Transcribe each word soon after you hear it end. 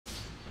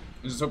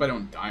I just hope I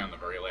don't die on the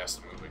very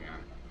last move again.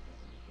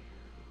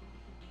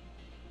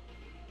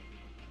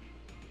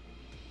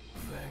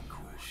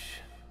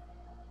 Vanquish.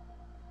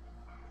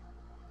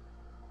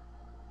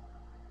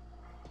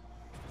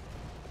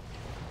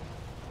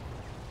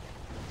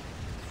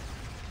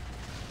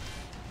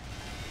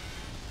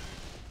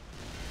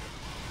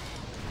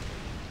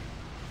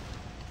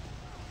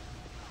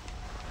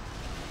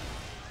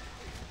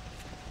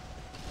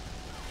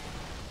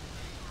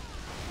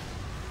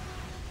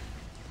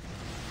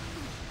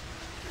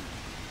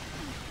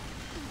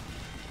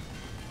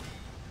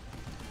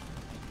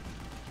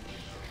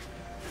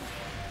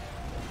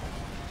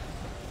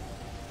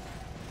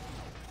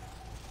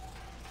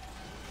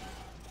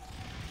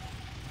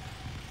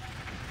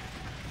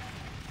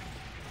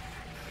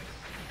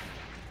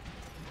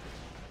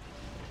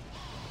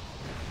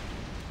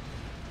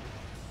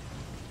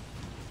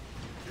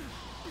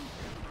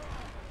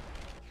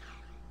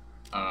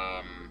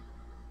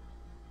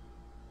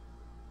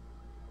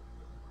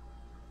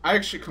 I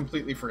actually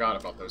completely forgot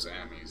about those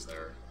enemies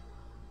there.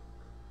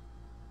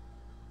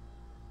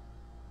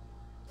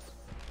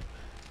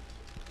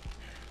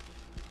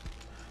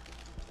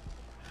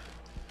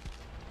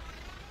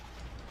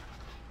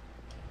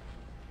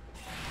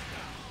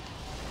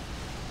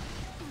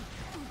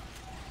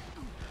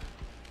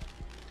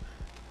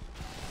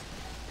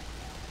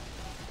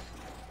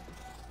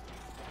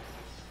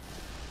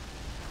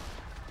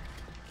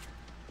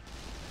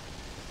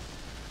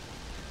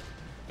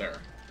 There.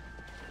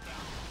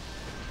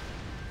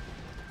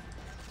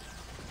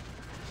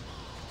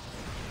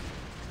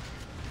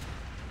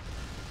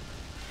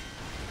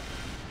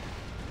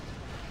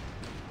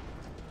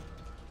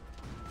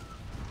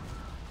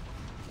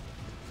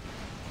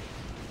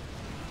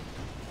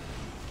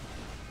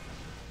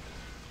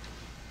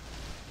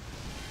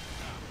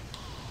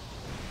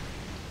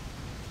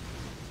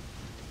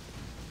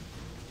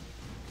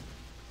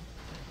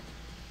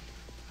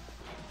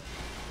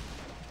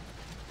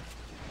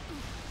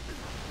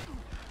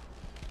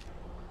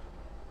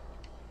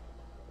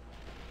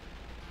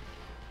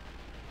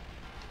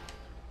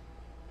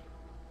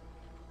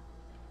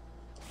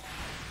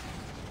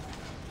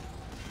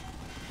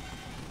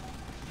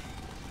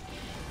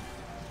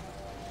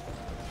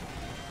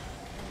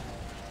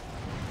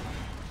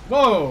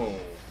 Whoa!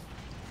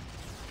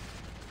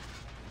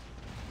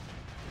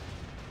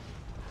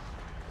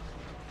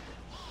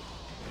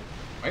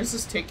 Why is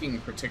this taking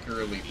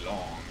particularly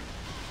long?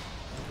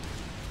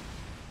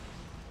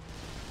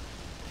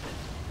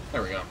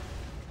 There we go.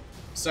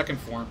 Second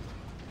form.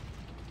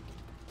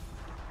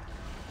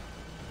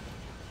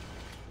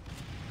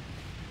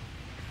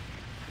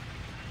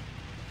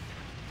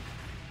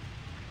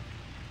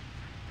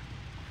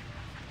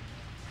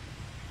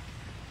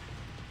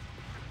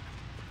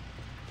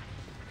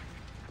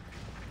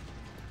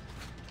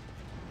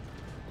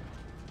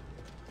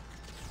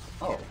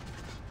 Oh.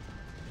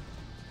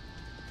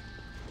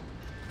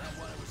 Not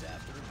what I was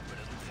after, but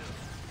it'll do.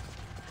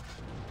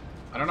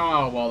 I don't know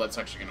how well that's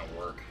actually gonna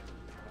work.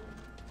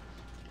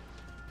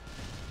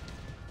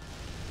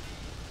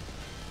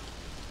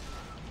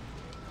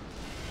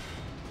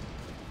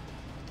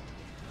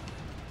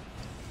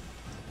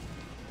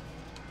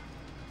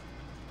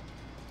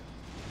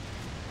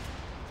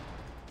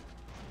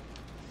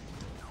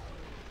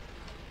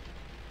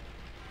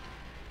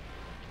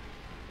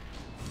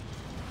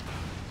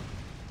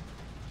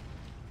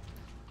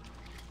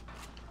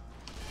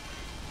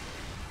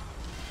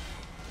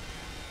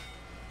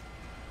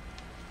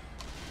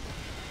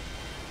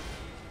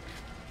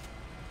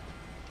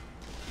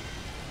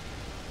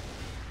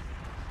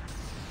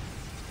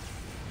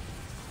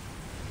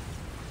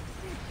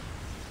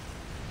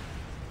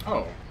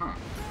 Oh, huh.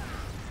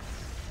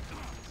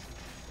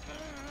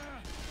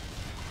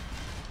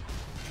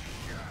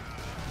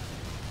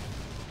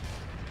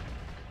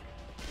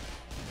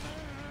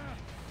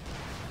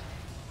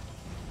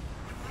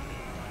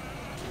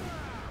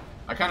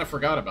 I kind of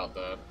forgot about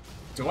that.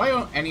 Do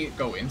I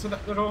go into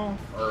that at all?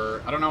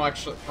 Or, I don't know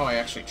actually... Oh, I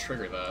actually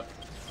trigger that.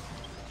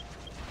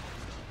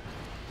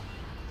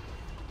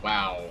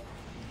 Wow.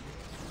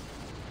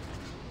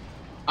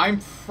 I'm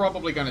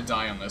probably gonna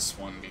die on this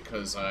one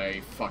because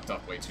I fucked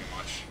up way too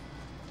much.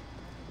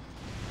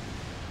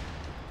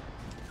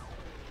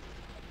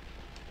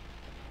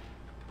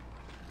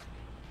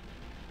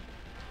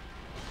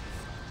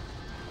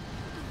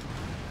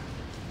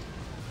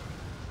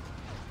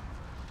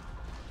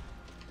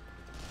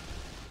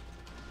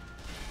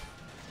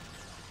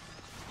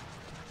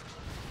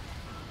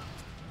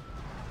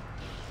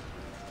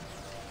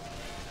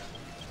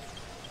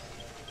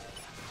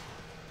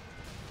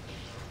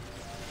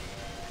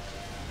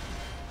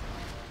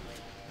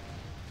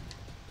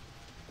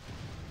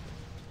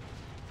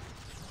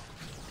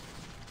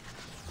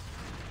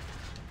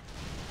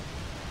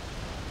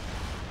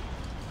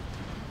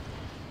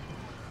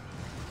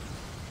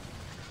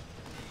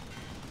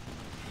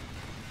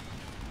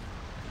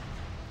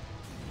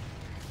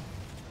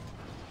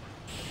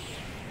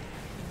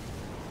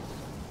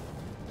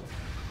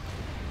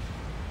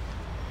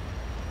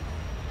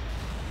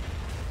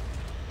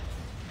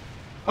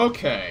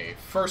 Okay,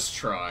 first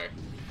try.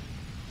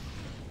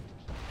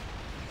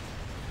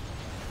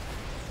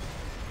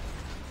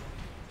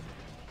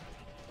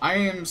 I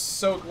am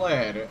so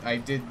glad I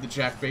did the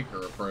Jack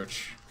Baker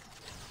approach.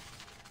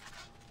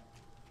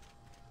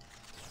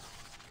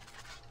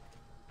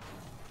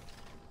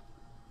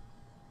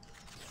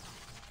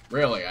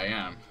 Really, I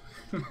am.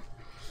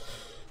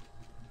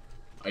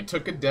 I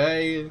took a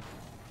day,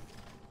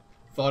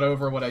 thought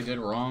over what I did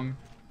wrong,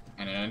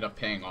 and it ended up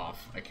paying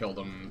off. I killed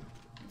him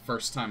the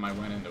first time I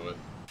went into it.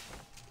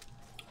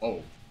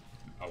 Oh.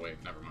 Oh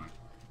wait, never mind.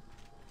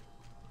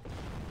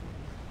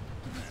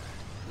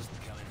 This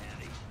will come in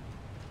handy.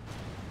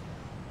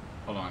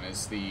 Hold on,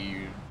 is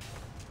the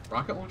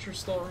rocket launcher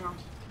still around?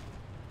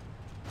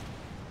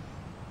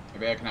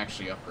 Maybe I can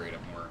actually upgrade it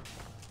more.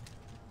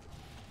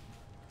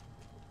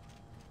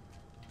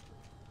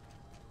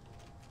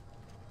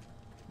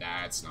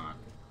 Nah, it's not.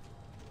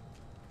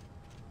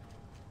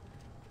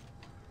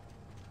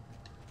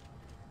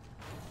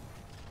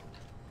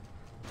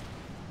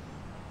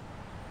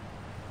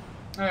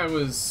 It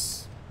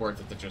was worth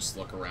it to just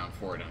look around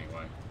for it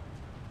anyway.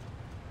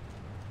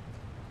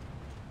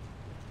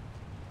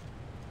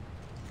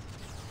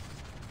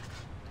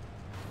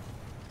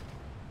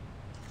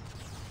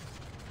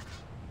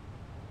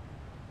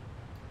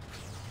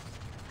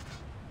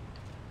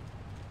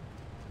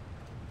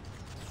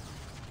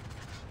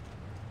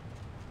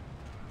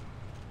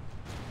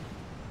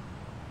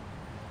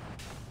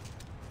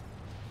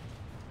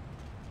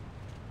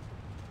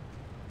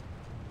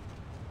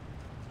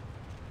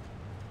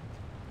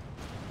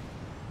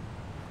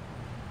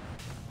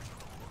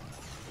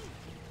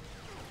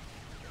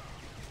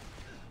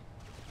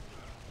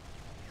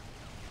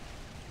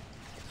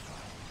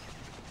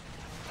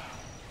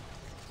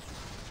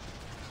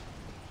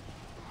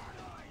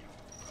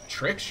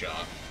 Trick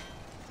shot?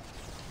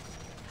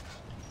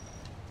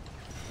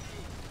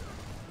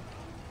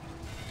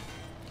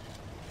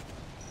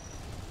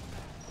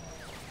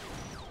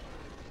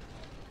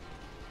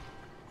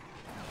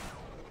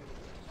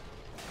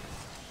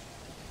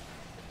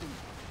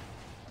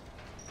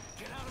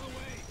 Get out of the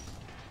way!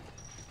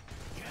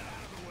 Get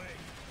out of the way!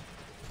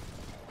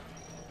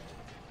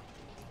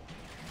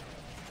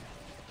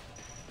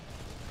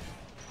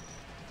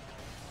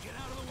 Get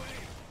out of the way!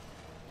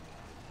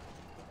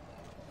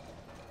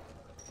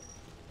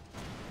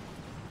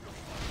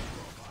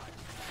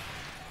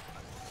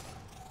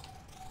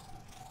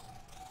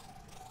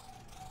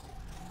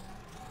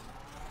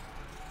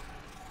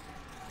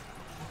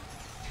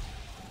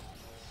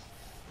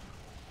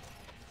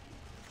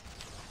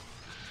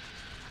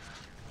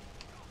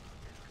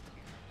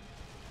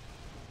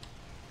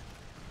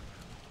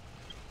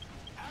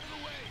 Out of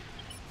the way!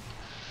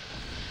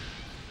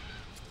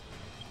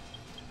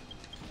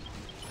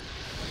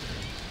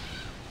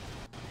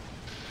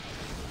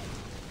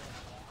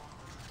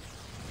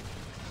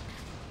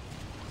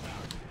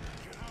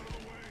 Get out of the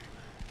way!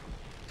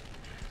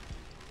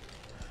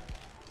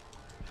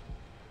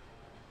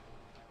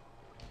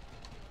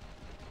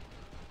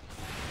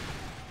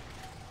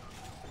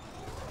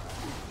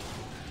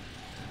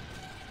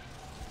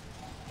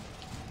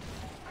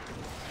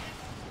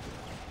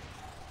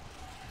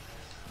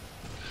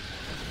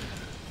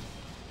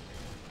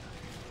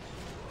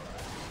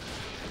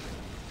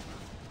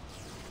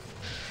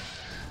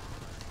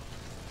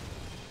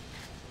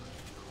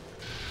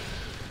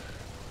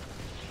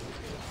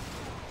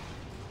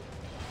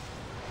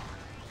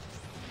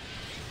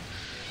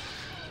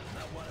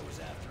 Not what I was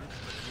after,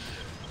 but it'll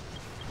do.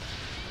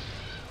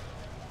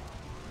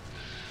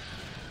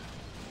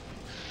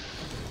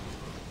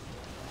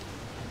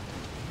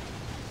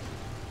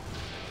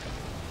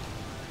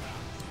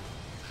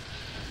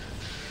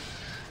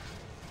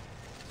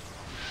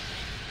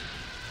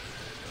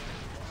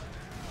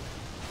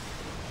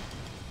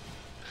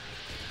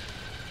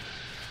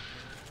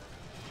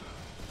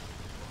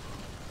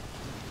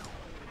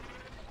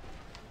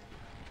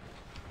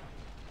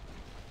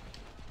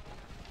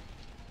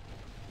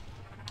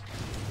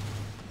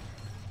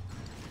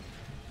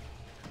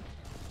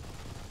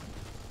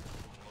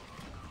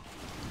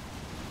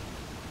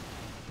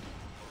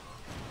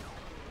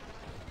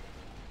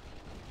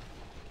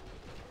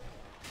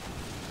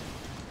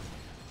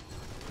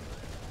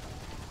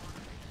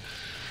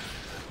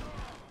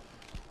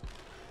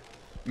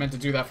 Meant to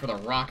do that for the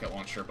rocket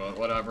launcher, but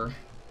whatever.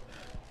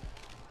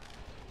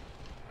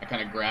 I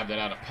kind of grabbed it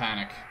out of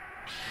panic.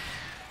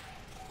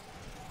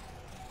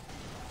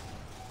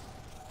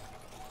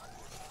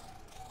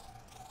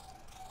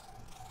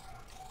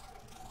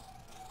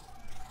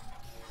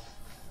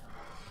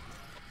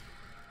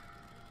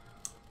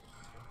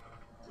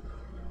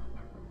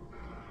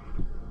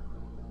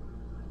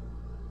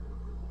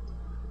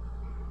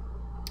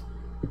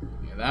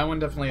 Yeah, that one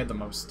definitely had the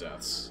most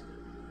deaths.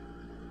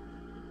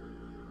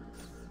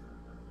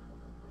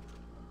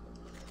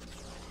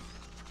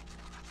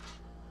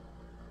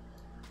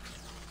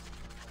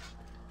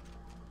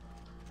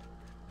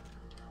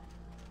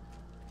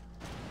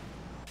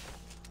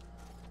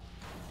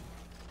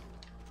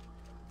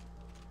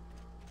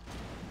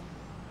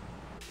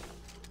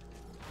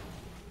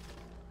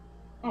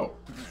 Oh.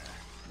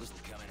 This will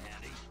come in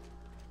handy.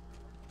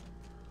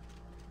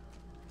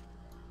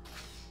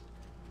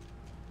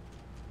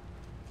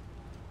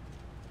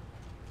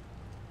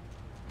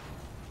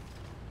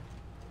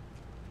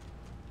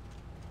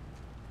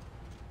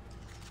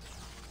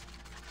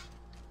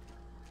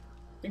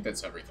 I think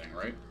that's everything,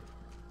 right?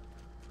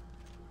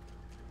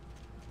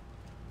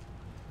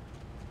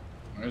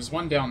 There's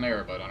one down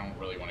there, but I don't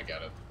really want to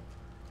get it.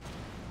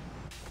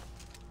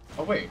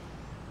 Oh, wait.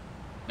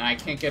 Nah, I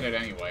can't get it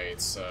anyway.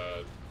 It's,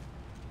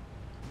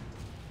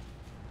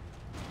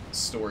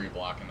 story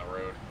block in the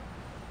road.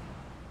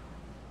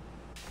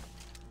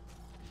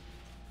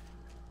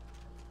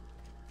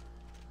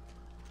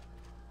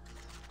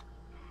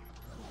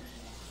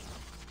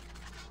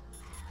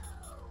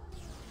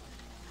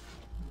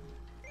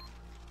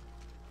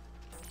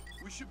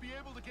 We should be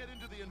able to get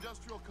into the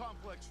industrial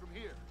complex from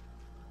here.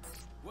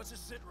 What's a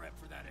sit rep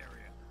for that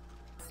area?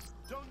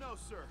 Don't know,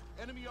 sir.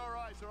 Enemy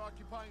RIs are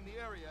occupying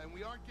the area, and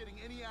we aren't getting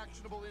any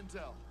actionable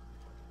intel.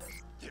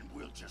 Then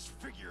we'll just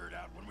figure it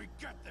out when we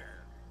get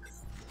there.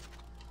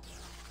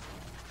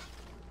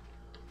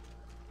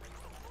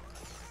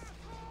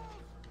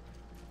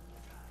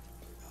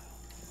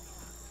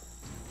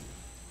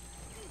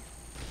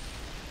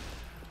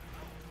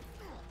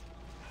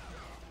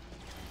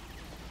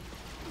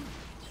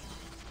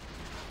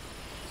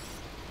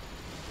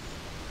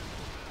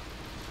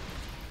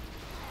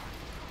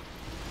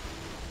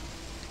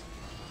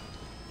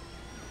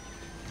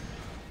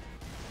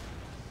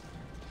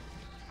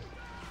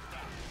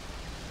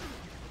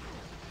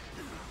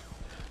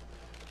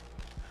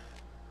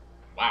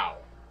 Wow.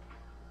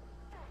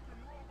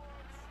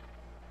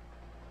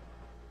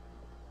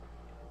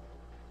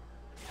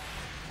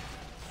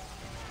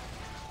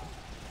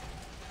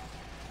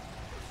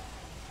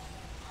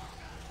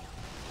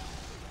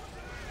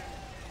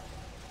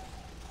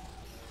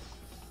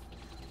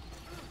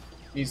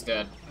 He's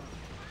dead.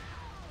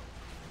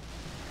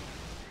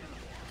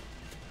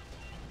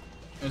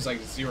 There's like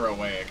zero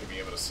way I could be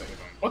able to save him.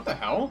 What the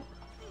hell?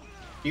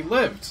 He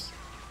lived.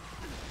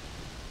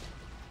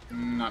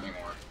 Not anymore.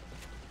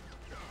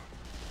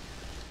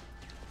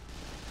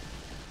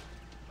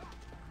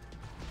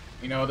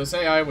 You know, this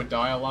AI would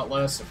die a lot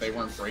less if they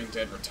weren't brain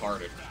dead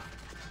retarded.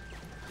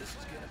 This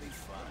is gonna be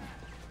fun.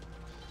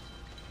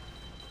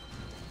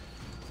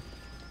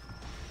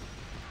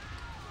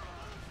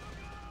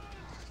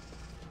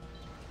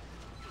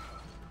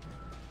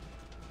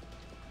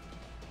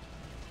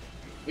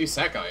 At least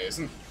that guy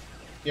isn't.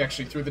 He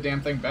actually threw the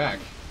damn thing back.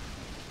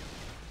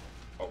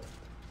 Oh.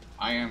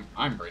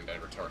 I'm brain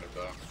dead retarded,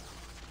 though.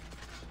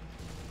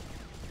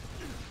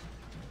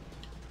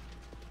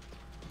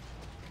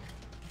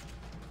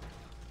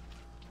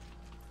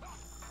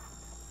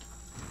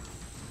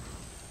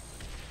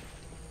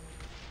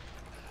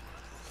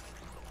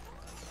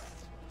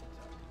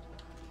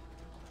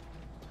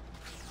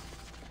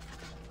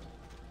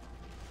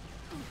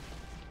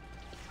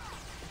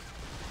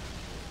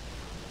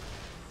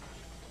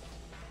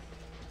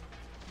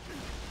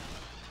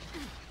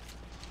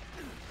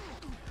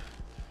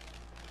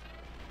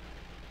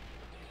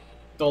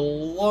 The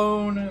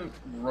lone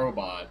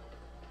robot.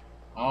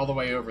 All the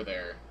way over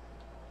there.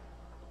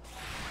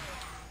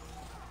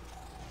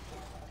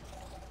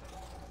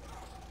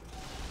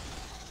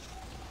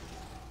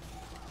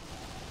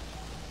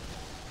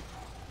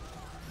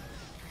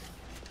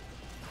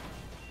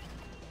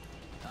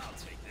 I'll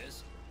take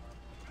this.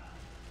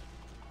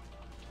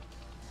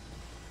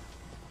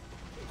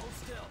 Hold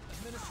still.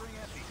 Administering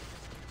epi.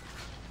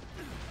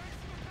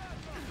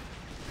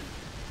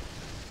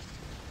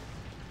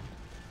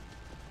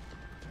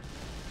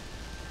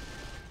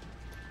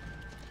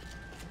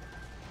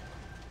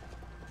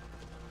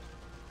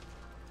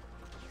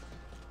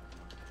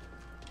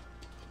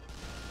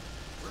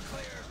 We're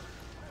clear.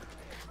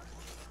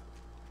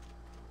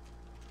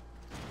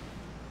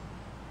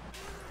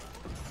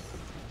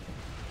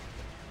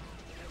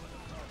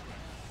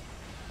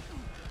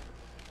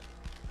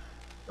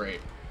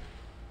 Great.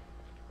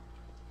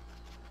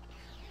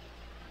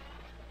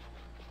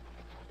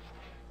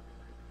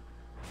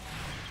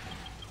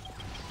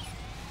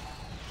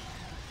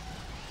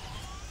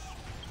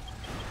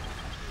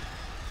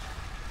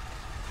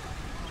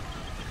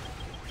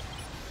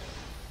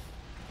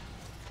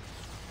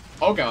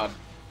 Oh god.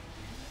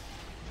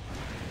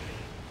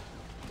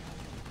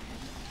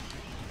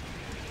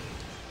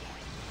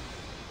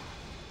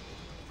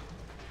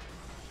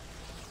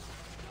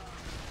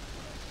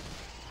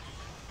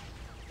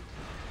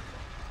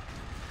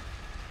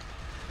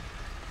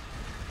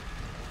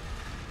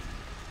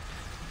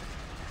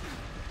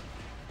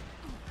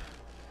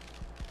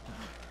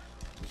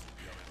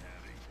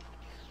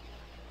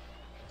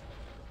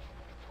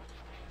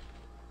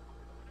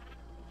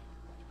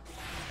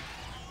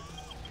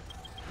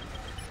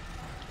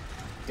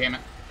 Damn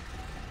it.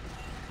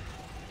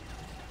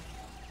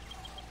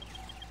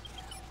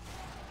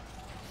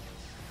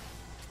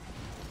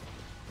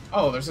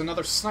 Oh, there's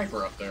another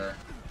sniper up there.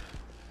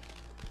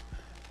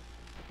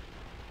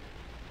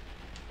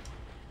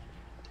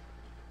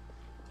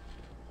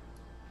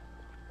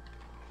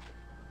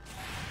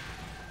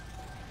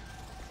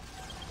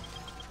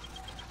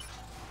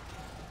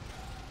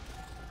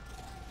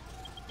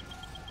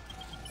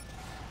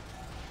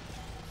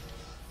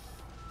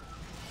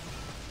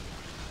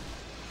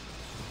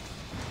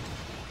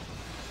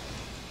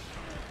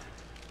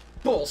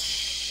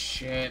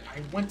 Bullshit.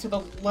 I went to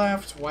the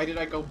left. Why did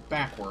I go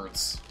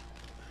backwards?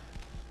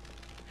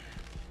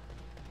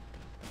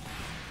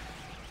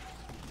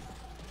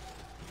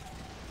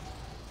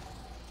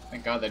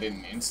 Thank God they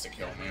didn't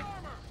insta-kill me.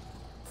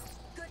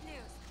 Good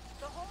news.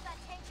 The hole that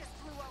tank just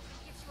blew open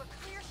gives you a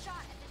clear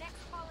shot at the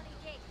next colony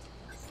gate.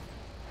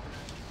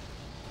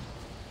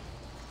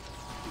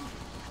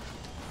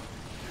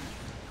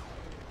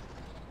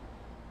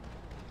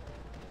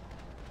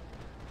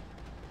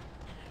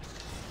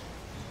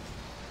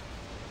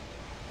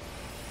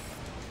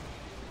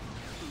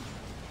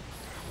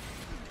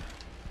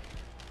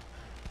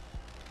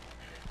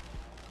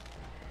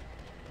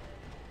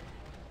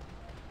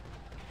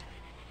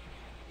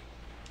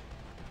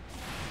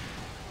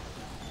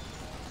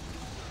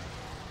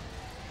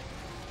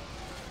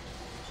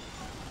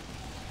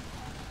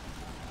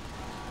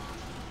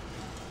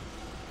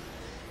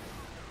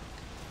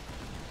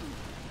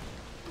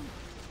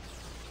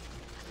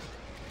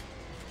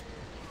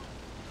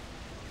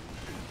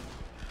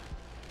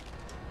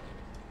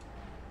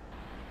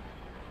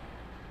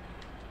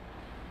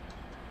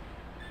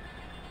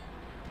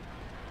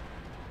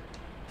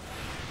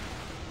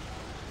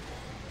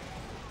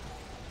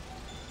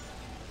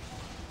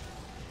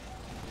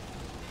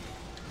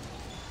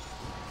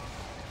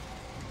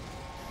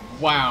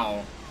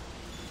 Wow.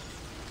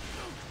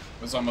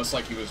 It was almost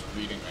like he was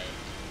reading me.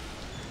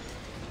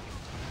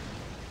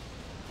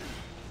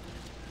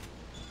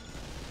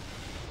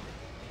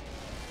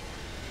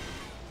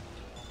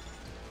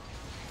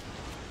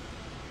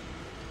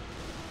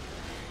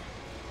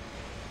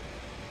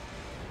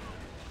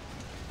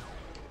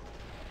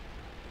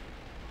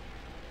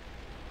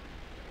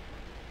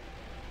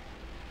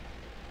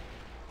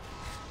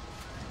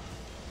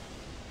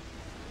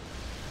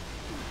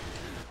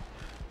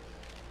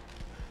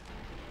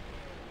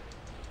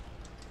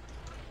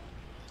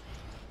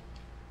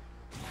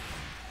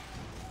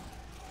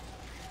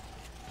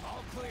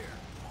 Clear.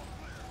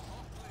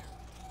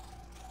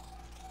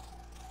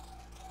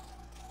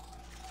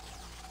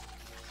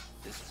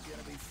 This is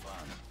gonna be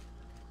fun.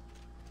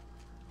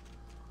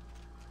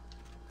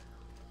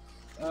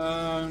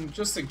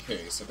 Just in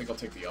case, I think I'll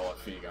take the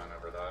LFE gun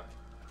over that.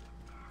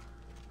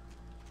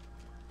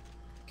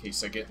 In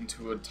case I get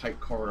into a tight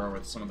corridor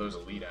with some of those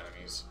elite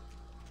enemies.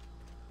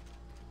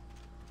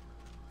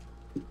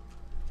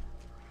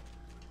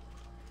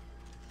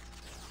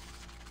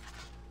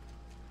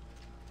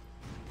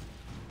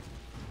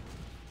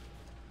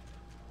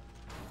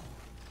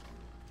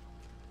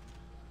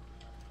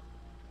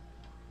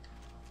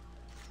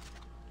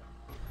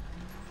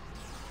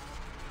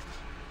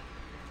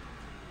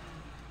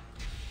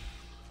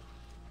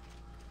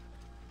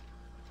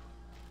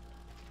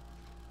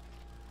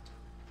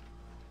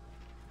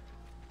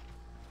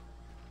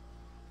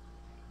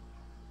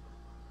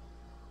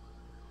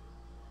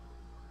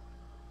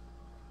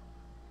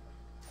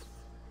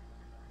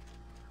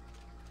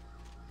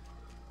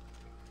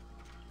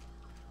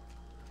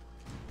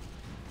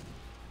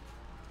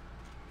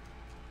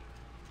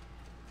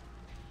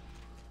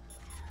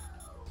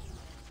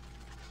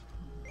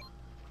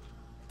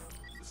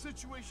 The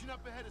situation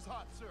up ahead is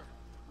hot, sir.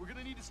 We're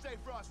gonna need to stay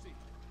frosty.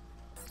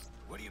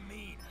 What do you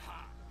mean,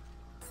 hot?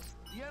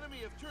 The enemy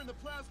have turned the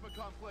plasma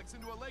complex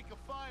into a lake of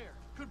fire.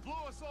 Could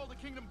blow us all to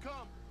Kingdom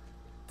Come.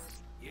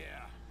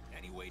 Yeah,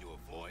 any way to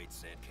avoid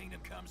said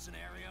Kingdom Come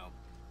scenario?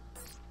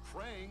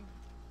 Praying.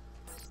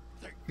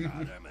 Thank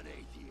God I'm an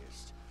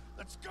atheist.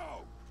 Let's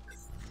go.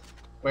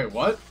 Wait,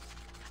 what?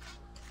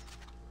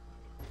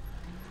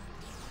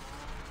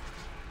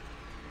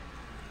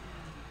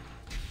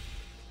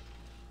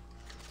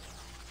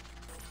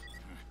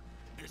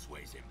 This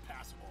way's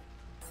impassable.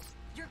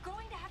 You're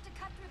going to have to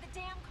cut through the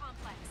dam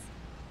complex.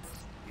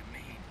 You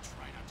mean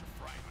try not to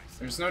fry myself?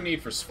 There's no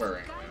need for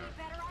swearing. Got any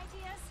better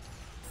ideas?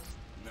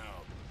 No,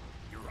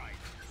 you're right.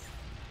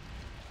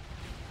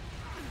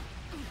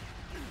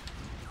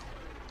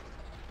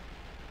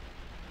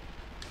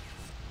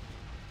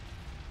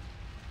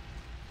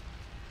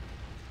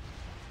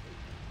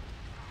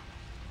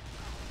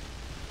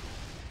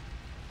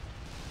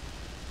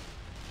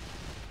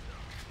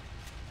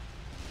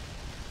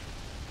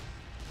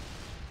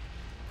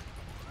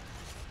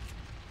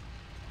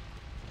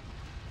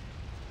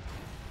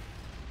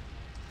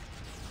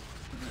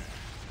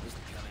 This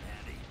will come in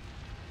handy.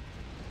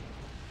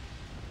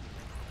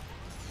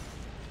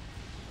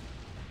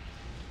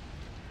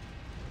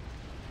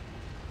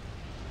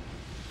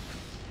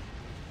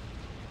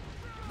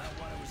 Not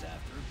what I was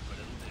after, but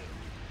it'll do.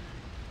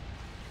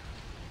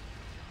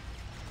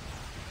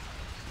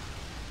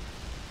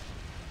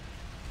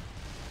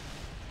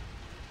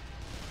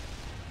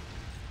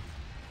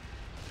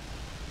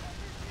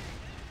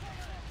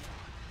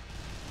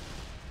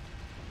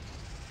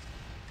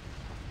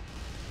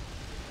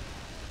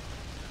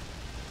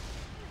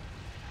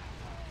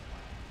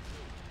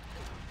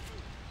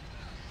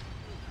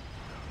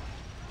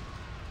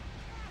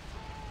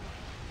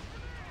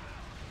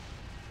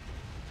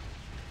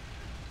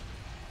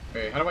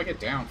 Wait, how do I get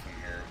down from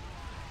here?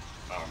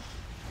 Oh.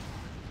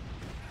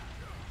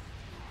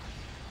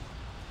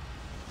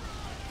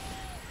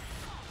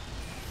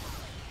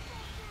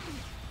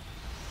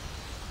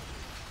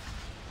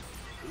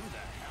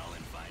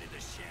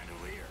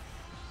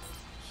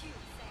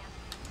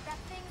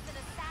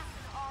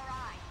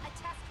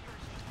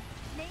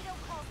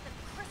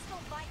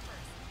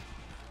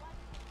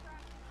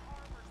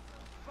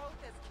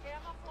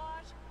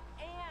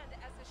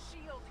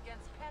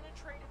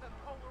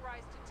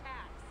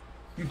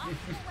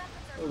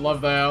 I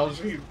love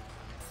that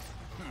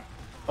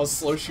how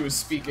slow she was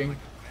speaking.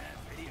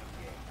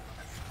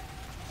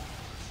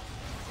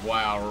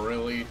 Wow,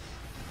 really?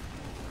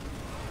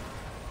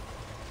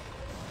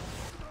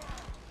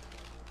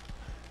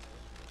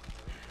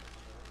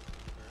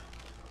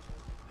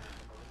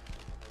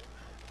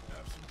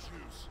 Have some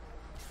juice.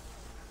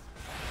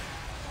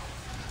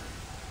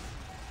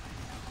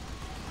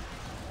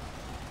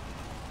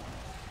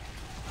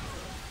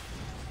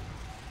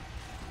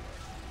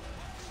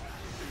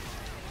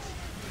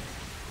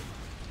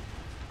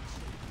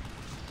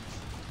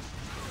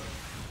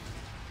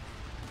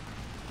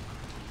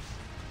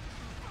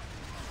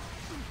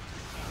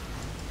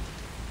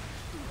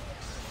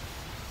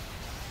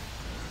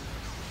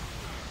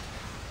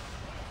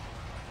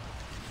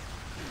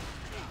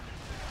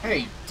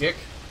 Hey, dick.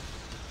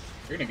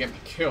 You're gonna get me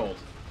killed.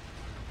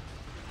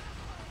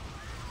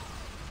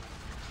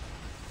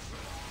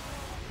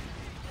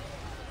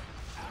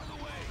 Out of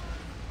the way.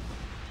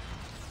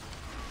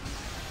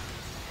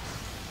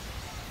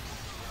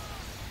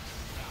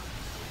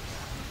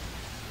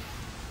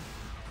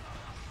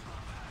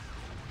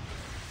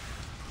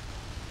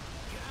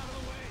 Get out of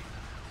the way.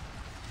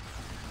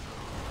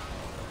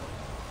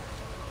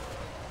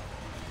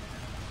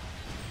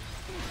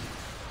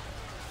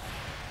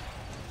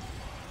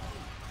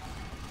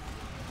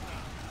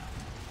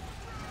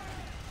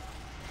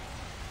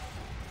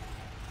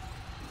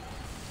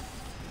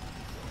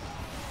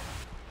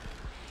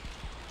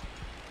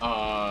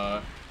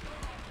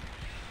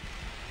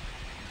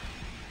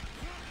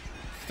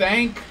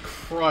 Thank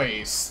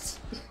Christ.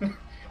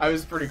 I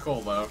was pretty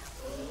cool, though.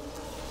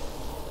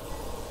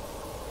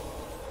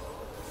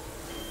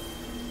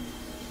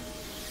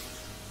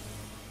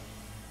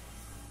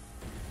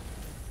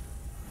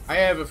 I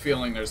have a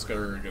feeling there's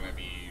gonna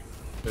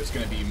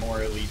be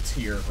more elite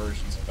tier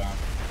versions of them.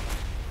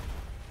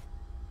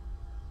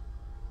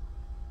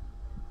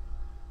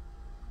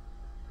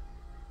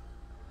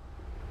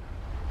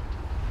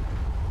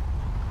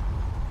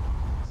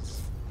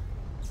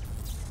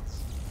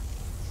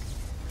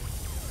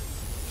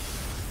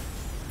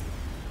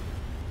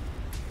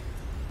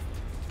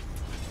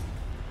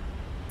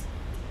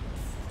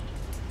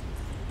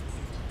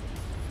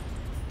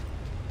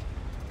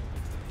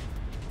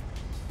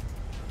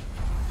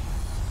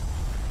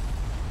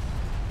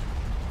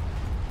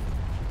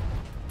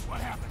 What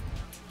happened?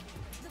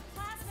 The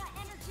plasma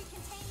energy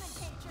containment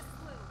tank just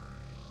flew.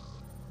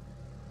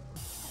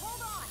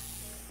 Hold on.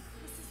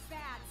 This is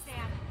bad,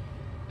 Sam.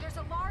 There's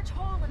a large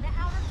hole in the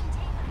outer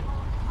containment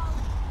hull of the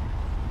colony.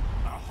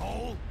 A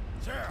hole?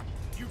 Sarah,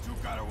 you two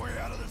got a way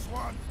out of this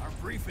one? Our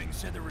briefing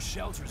said there were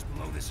shelters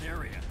below this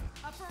area.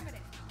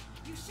 Affirmative.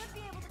 You should be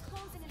able to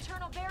close an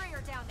internal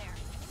barrier down there.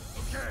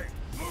 Okay,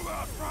 move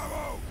out,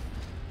 Bravo!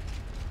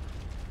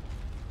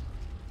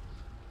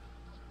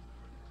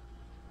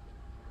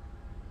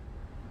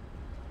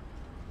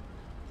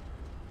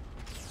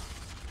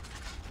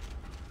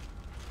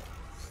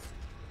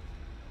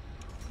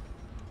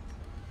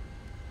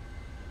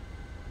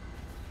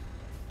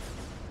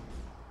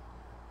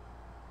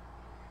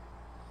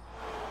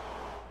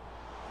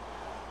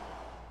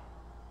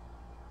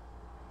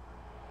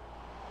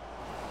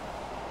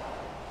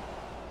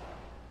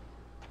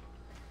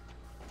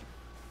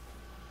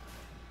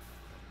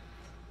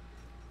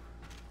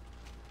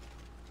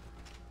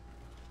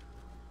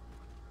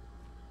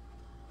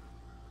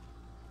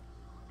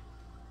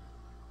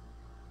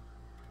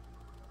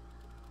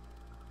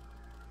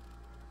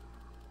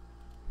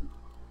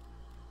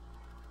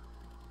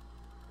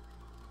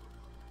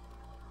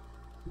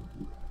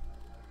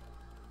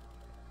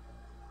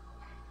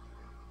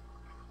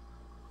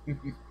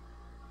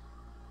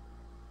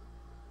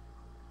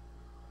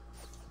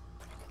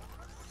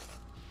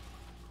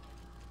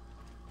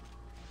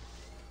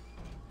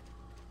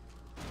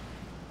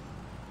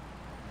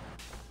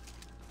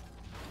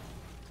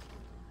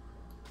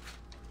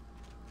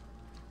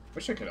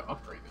 Wish I could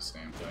upgrade this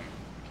damn thing.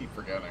 I keep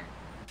forgetting.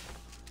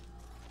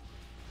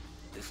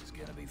 This is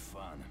gonna be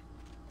fun.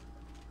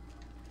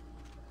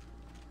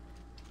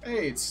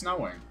 Hey, it's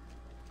snowing.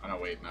 Oh no,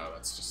 wait, no,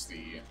 that's just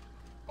the...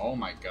 Oh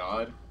my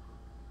god.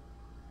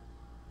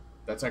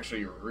 That's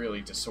actually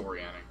really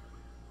disorienting.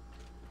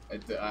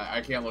 I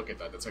can't look at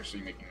that. That's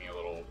actually making me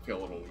feel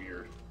a little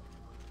weird.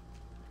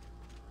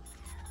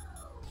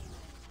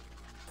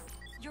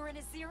 You're in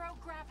a zero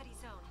gravity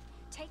zone.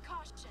 Take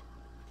caution.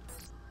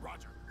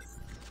 Roger.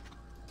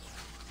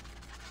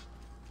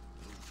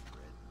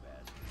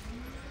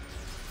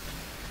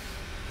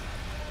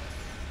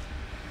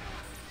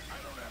 I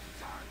don't have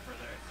time for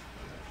this.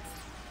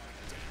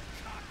 Damn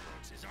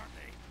cockroaches, aren't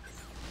they?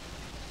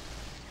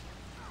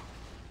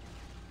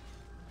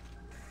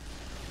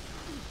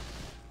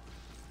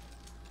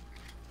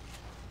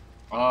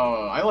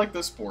 Oh, I like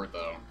this board,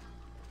 though.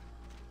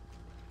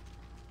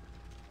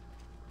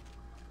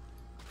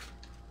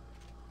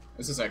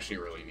 This is actually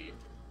really neat.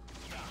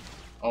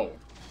 Oh.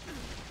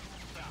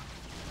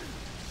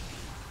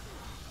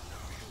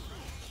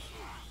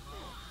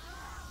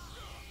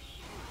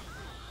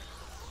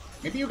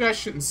 Maybe you guys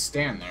shouldn't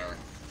stand there.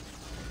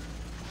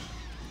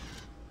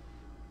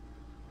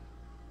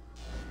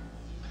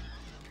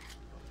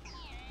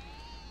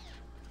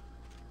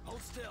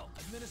 Hold still.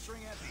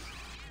 Administering epi.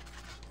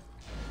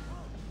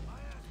 My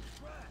ass is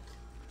trash.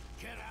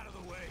 Get out of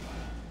the way.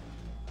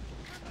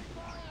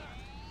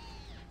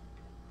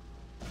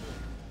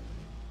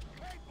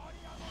 Hey,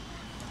 buddy, I'm on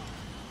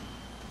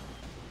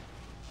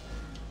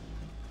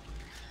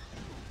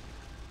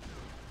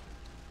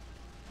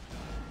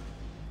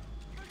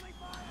friendly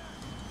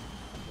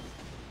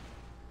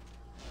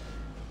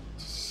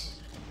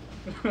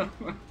fire.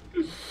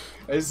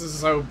 This is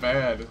so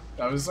bad.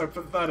 That was so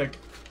pathetic.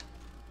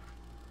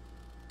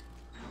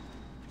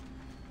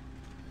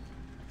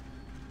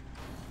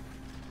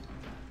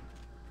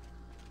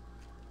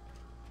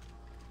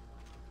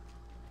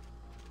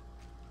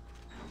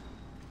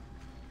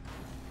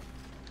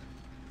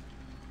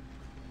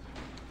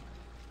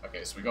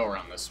 Okay, so we go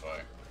around this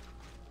way.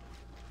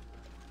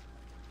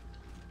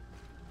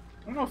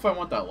 I don't know if I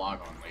want that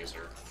log-on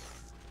laser.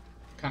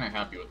 I'm kind of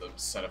happy with the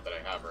setup that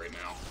I have right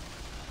now.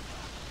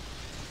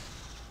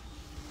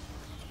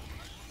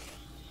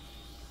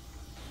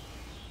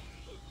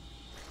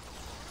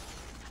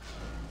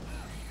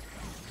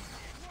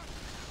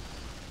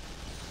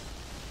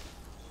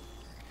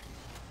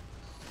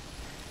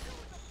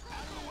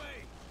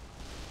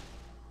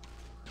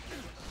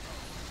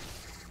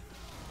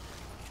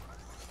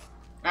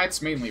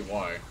 That's mainly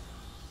why.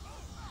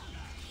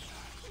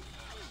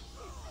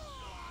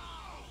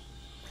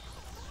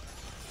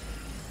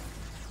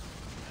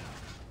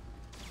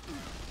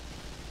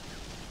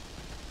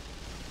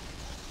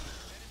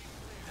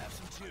 Have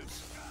some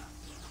juice.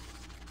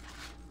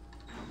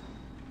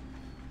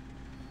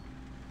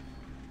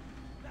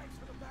 Thanks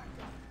for the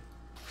backup.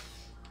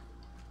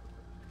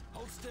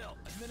 Hold still.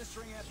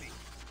 Administering epi.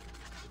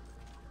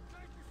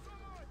 Thank you so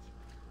much.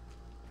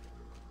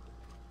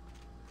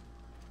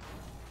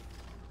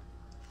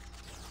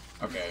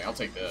 Okay, I'll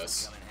take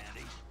this. Come in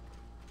handy.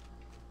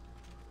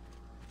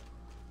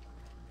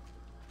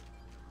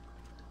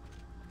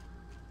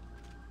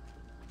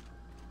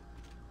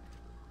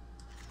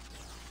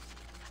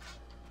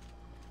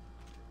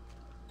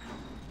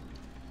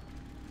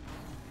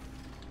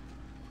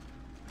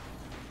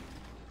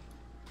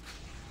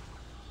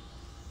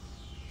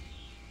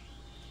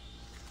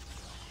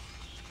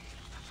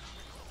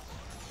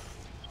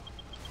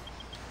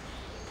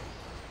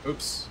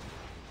 Oops.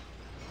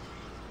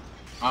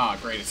 Ah,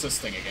 great, it's this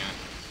thing again.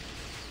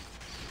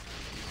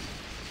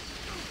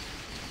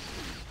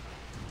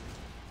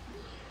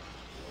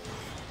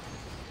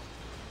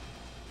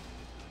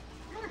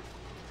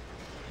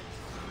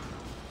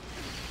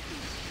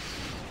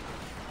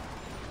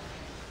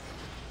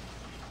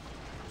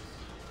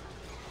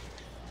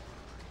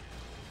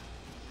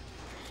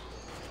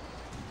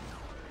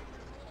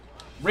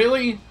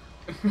 Really?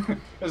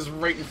 This is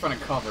right in front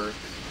of cover.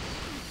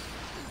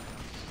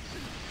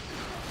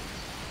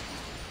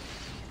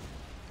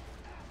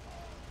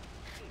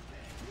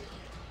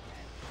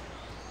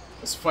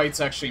 This fight's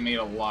actually made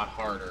a lot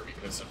harder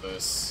because of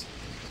this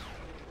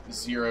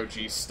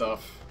zero-G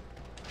stuff.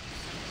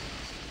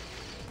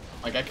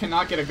 Like, I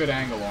cannot get a good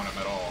angle on him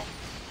at all.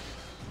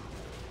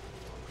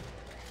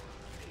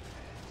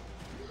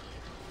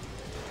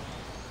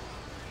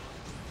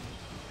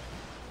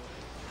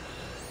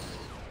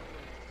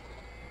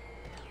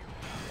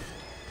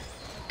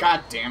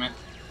 God damn it.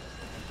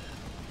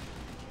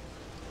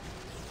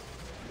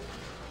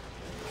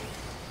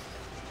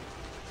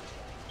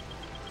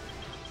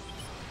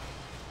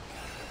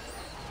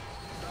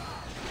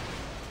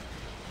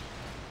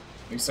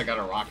 At least I got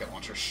a rocket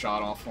launcher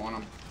shot off on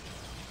him.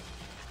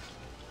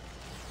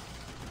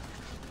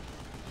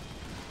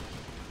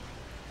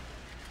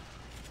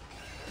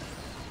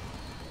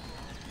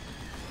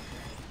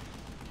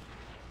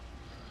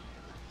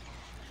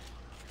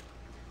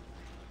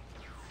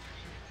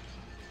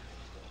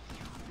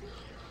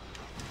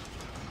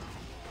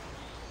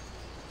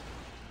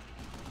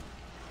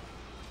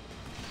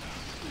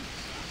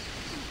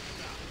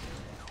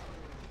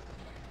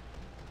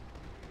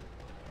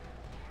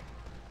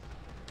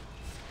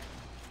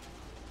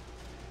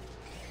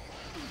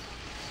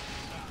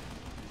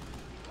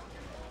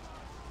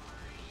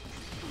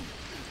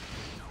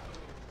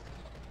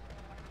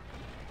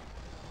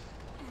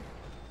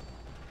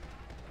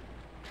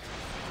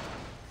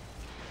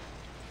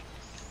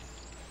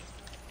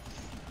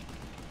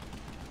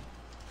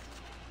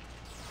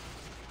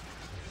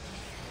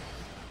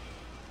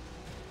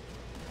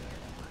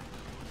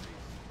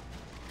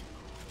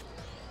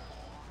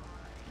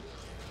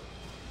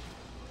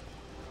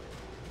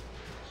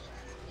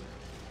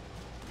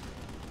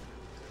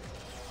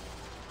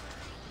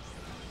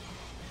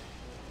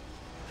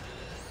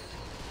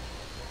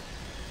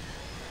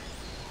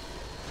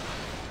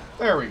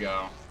 There we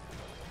go.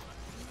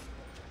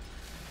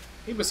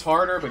 He was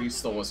harder, but he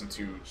still wasn't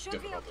too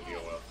difficult to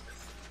deal with.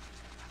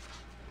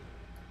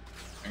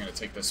 I'm gonna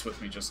take this with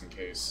me just in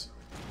case.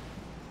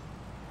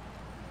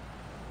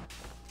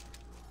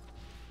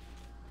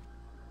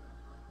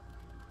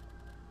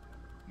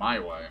 My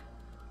way.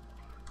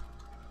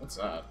 What's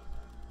that?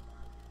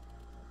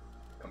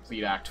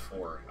 Complete Act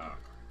 4. Oh.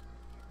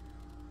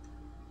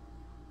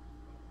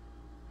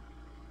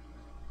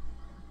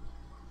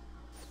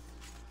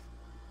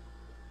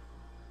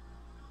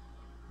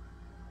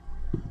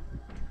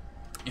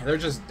 Yeah, they're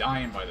just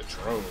dying by the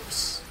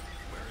droves.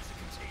 Where is the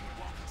containment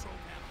wall control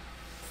panel?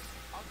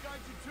 I'll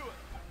guide you to it.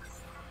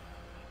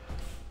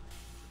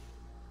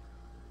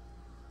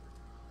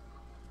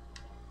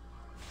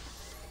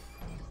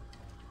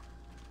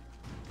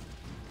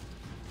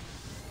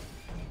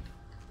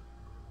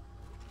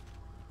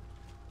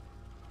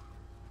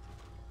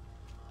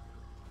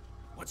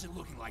 What's it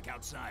looking like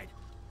outside?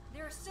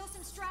 There are still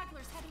some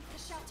stragglers heading for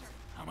the shelter.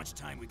 How much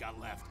time we got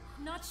left?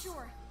 Not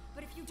sure,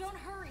 but if you don't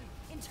hurry,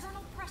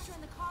 internal pressure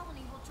in the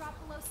colony will drop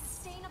below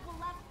sustainable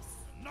levels.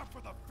 Enough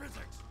of the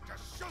physics!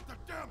 Just shut the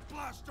damn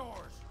blast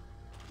doors!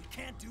 You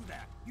can't do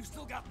that. You've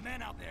still got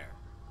men out there.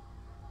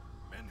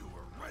 Men who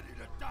were ready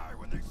to die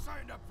when they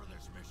signed up for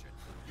this mission.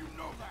 You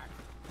know that!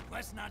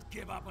 Let's not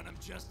give up on them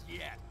just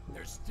yet.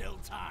 There's still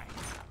time.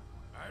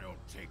 I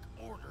don't take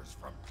orders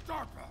from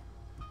DARPA!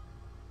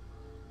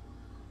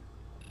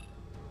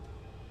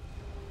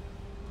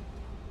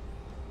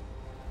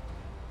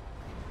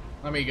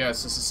 Let me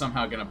guess, this is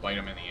somehow gonna bite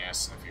him in the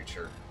ass in the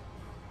future.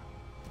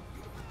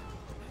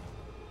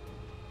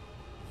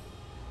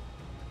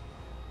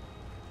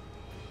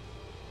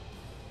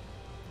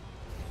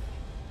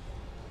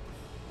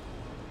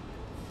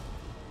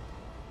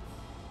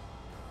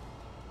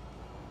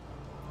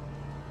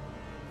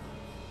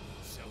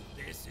 So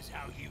this is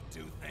how you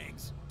do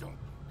things? Don't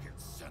get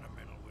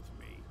sentimental with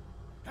me.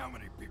 How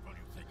many people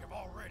you think have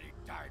already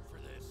died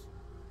for this?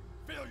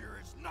 Failure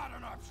is not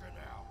an option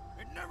now.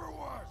 It never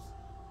was!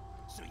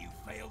 So you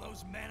fail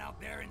those men out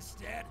there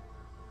instead?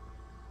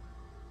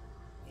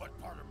 What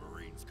part of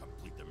Marines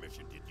complete the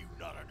mission did you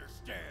not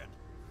understand?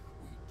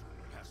 We do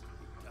what has to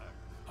be done.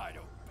 I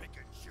don't pick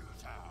and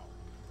choose how.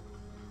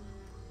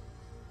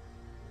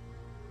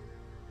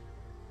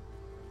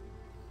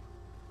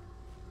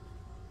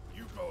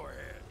 You go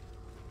ahead.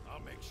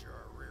 I'll make sure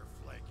our rear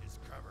flank is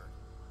covered.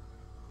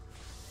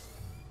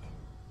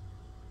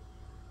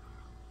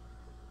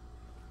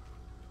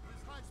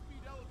 This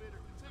high-speed elevator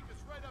can take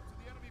us right up to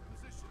the enemy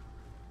position.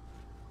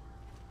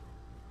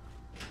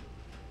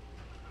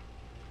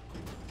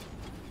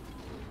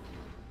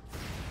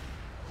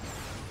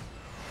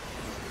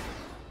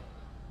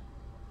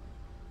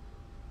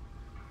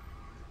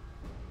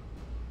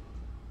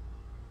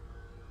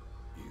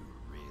 You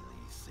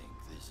really think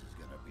this is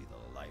gonna be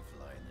the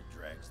lifeline that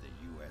drags the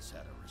U.S.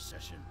 out of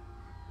recession?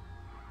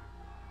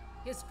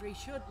 History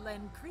should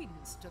lend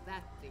credence to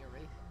that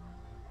theory.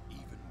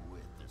 Even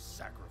with the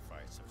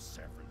sacrifice of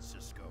San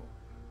Francisco?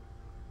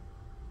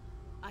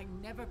 I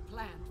never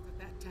planned for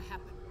that to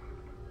happen.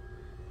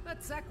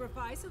 But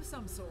sacrifice of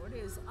some sort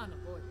is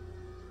unavoidable.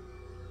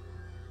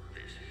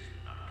 This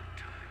is not the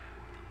time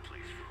or the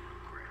place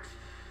for regrets.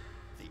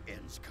 The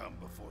ends come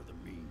before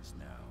the means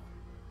now.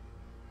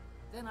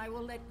 Then I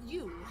will let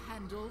you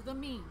handle the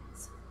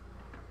means.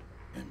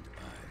 And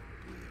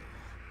I will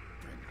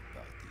bring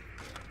about the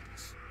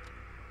ends.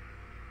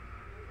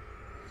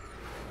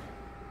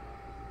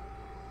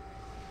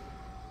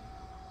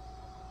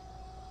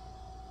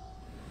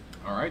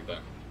 Alright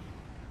then.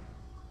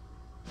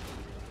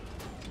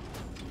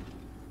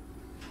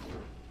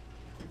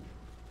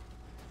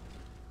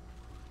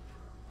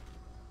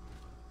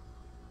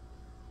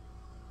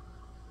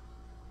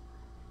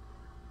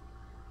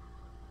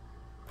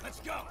 Let's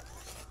go!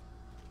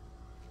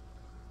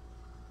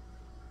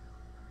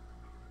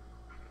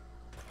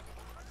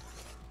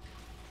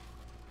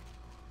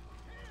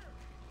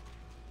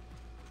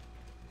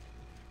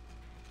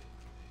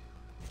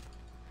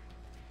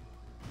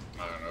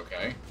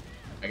 Okay.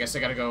 I guess I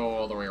gotta go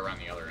all the way around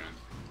the other end.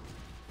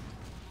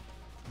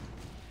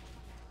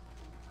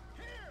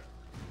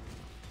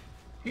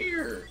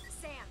 Here!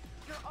 Sam,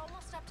 you're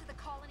almost up to the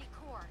colony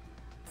core.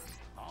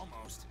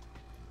 Almost.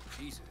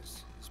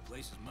 Jesus, this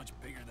place is much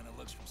bigger than it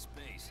looks from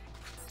space.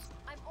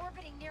 I'm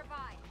orbiting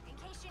nearby,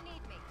 in case you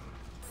need me.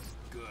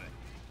 Good.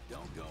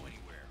 Don't go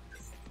anywhere.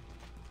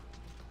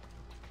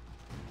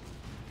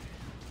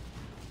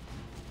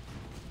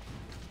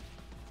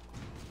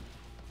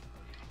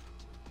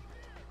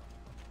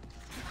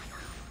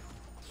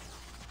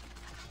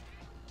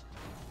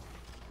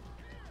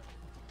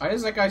 Why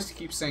does that guy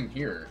keep saying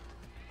here?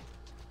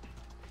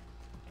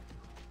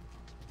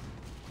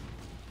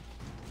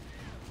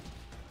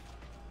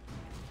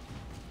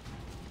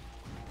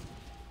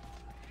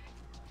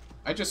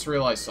 I just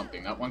realized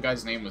something. That one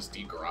guy's name was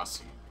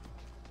DeGrassi.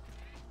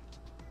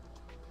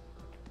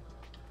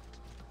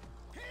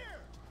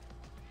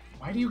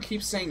 Why do you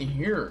keep saying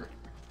here?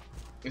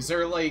 Is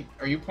there like...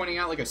 Are you pointing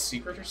out like a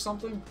secret or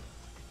something?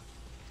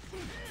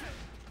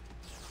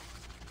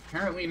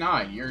 Apparently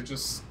not. You're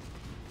just...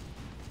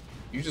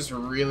 You just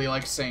really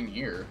like saying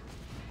here.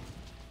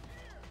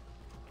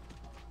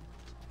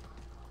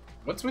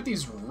 What's with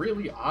these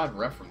really odd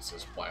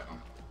references,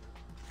 Platinum?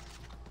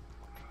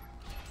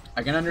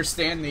 I can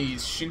understand the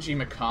Shinji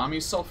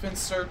Mikami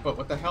self-insert, but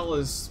what the hell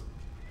is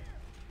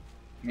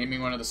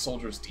naming one of the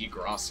soldiers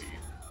DeGrassi?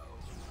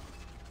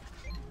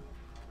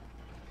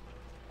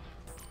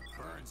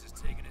 Burns is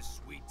taking his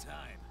sweet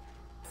time.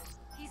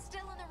 He's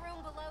still in the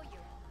room below you.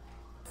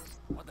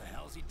 What the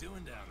hell's he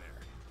doing down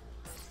there?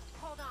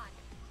 Hold on.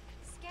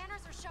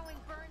 scanners are showing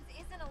Burns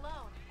isn't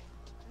alone.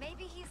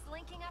 Maybe he's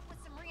linking up with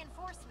some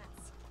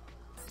reinforcements.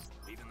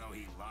 Even though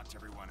he locked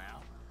everyone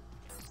out?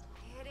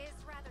 It is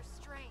rather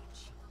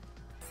strange.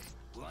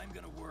 Well, I'm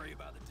gonna worry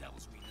about the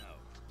devils we know.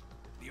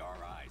 The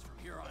RIs from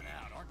here on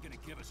out aren't gonna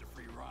give us a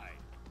free ride.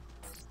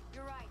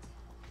 You're right.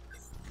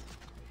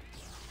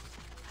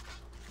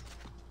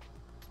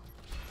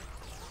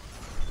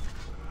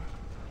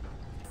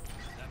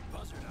 That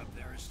buzzard up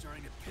there is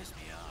starting to piss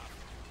me off.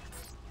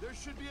 There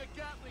should be a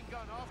Gatling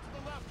gun off to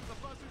the left of the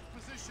buzzard's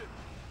position.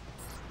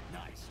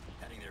 Nice.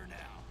 Heading there now.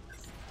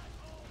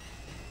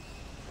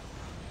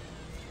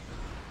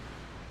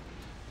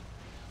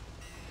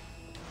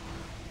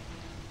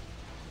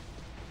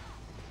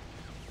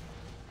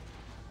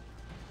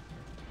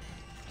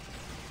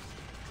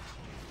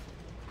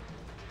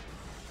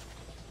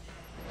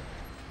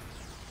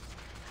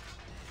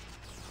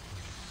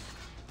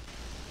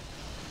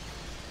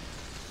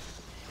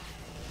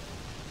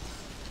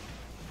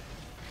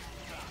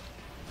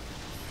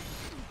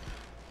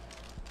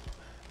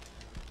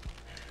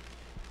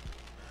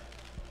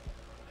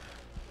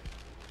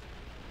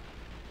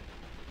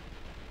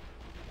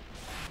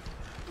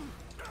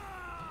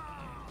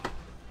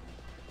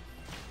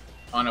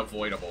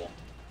 Unavoidable.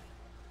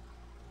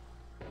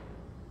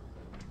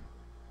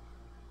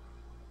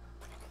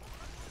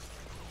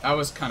 That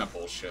was kind of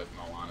bullshit, in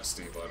all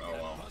honesty, but oh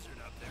well. That buzzard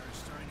up there is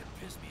starting to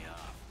piss me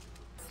off.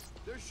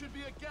 There should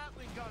be a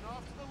Gatling gun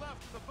off to the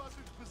left of the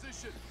buzzard's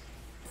position.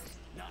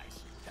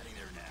 Nice. Heading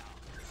there now.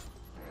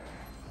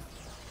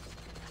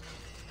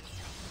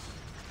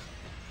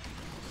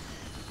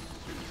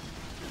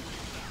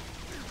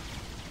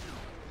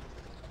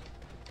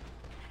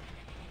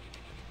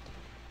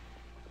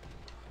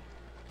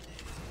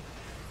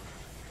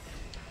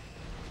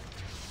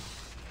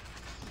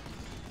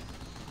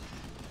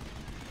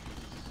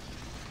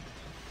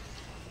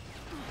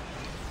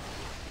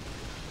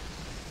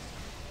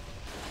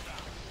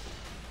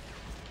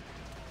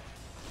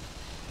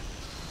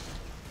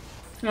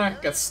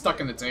 Got stuck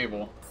in the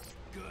table.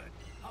 Good.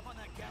 Hop on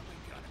that Gatling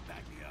gun and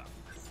back me up.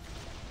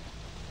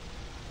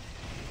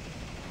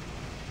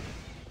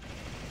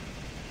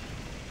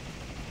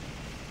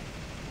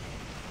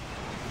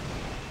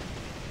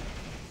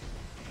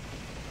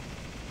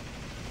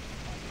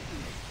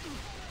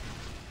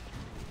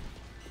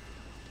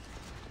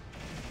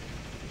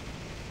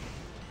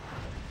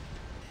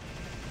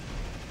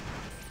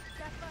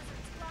 That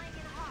buzzard's flying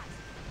in hot.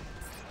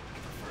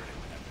 I preferred it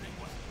when that thing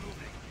wasn't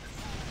moving.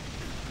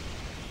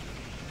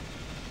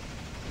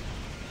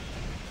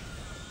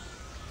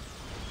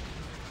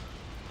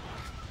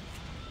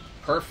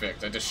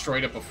 Perfect. I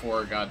destroyed it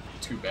before it got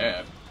too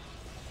bad.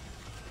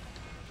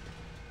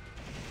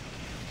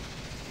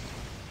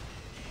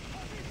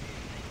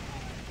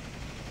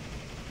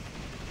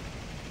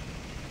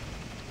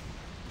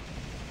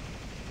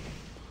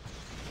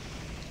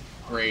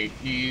 Great.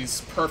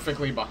 He's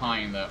perfectly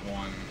behind that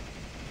one.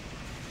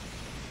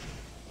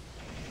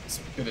 It's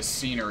a bit of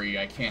scenery.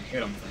 I can't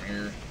hit him from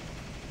here.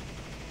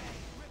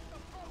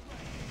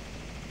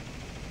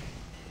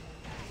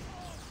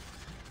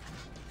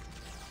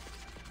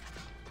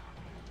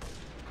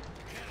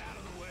 Get out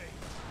of the way.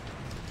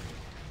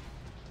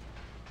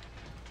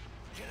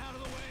 Get out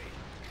of the way.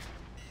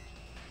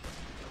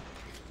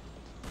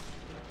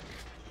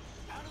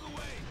 Out of the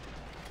way.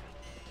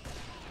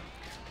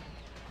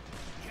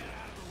 Get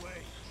out of the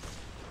way.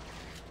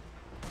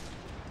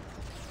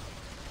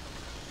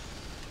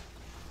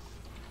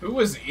 Who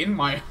was in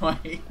my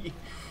way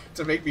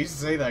to make me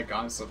say that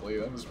constantly?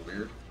 That was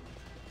weird.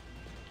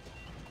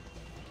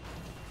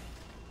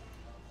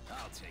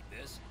 I'll take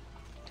this.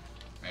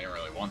 I didn't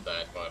really want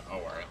that, but oh,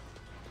 alright.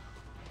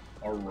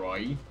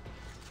 Alright.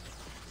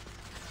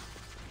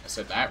 I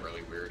said that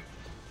really weird.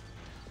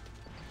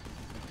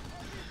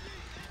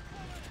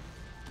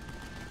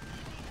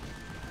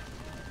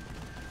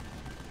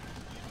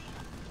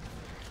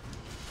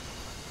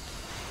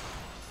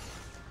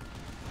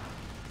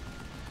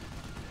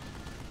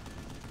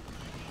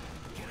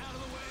 Get out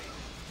of the way.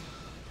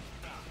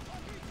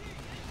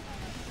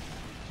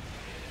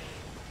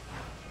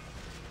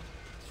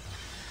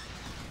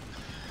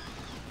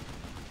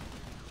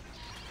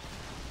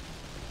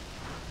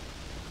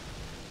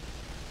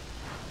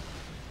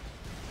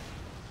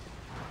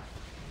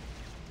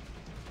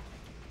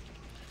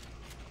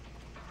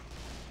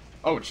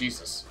 Oh,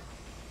 Jesus.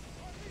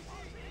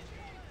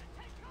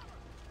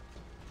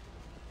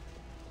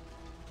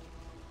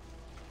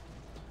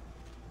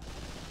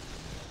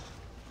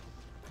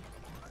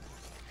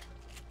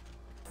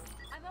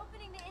 I'm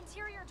opening the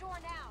interior door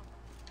now.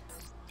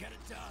 Get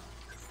it done.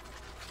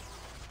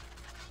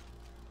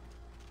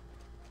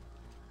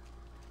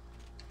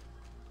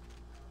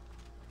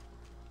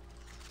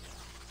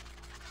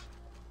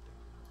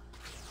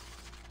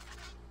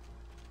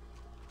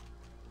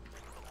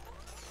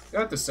 I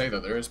have to say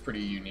that there is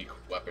pretty unique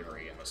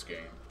weaponry in this game.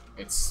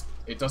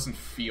 It doesn't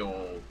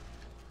feel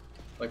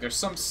like there's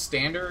some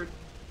standard,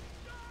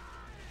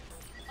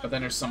 but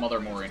then there's some other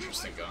more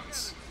interesting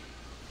guns.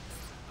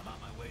 I'm on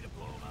my way to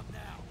blow him up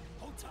now.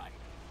 Hold tight.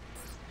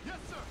 Yes,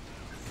 sir.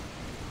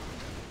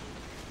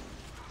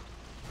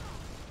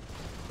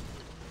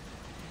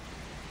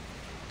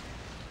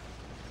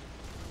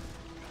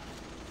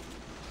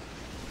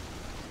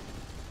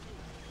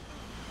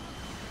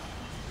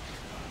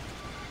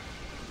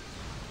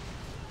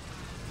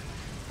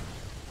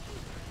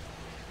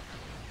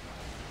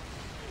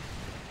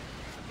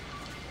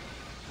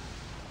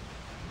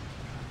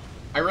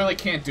 I really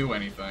can't do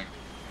anything.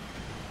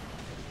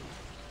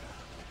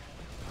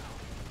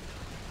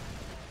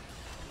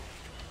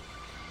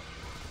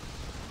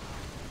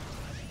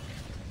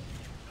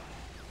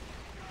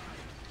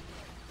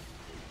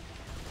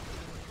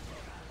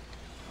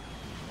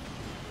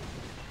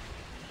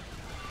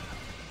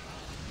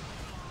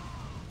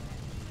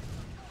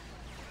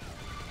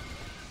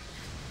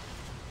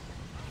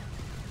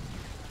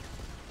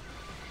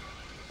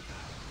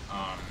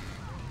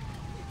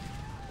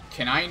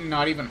 Can I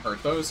not even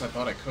hurt those? I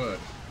thought I could.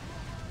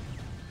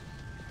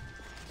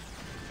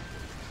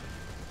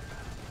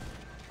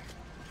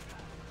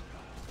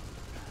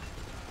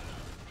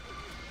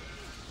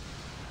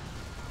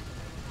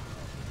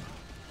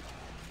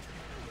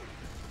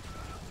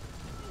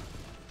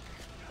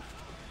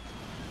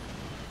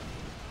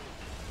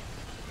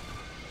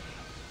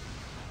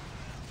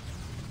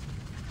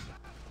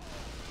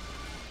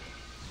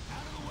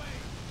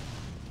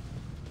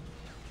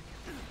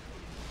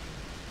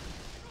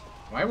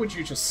 Why would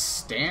you just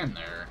stand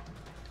there?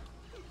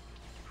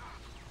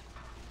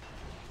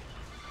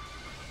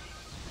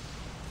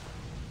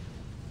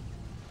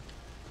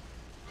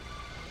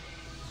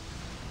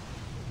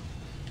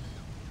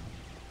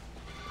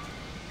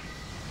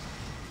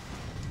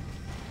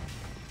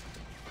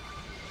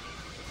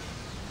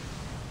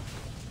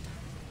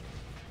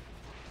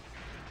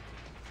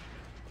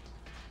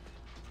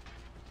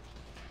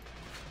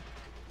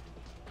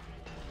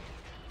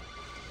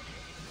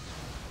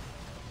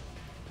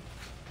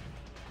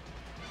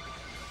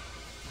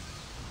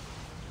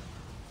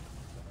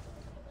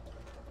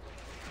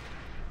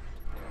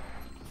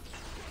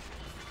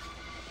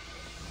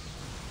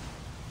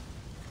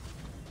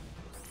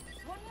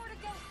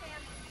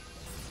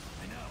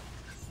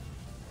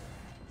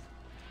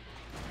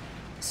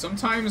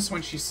 Sometimes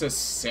when she says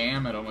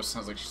Sam, it almost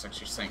sounds like she's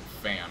actually saying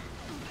fam.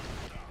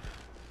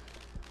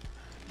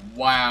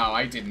 Wow,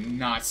 I did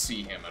not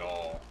see him at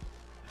all.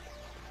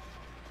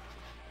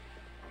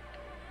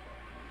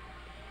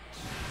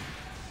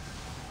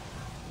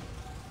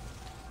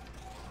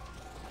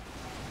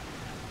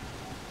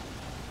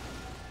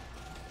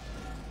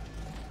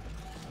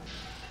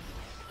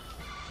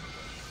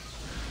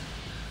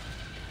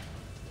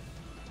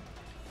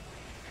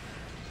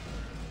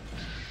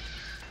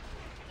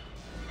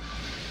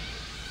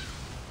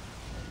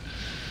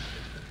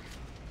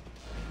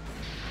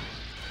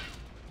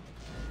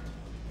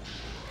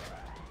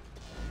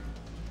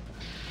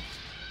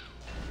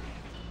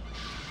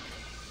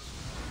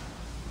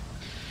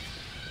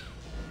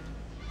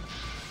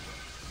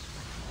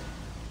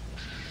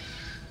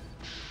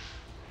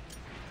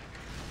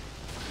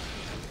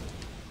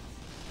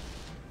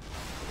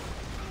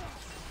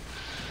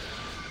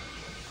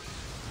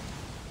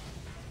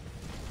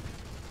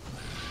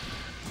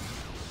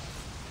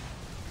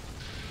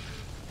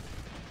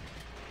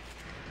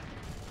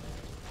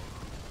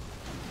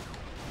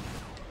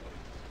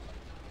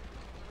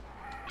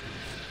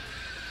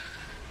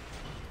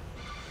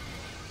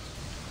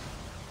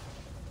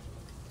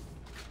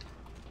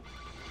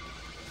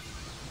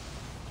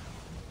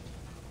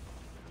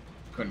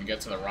 Couldn't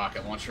get to the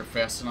rocket launcher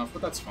fast enough,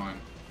 but that's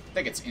fine. I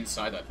think it's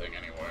inside that thing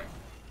anyway.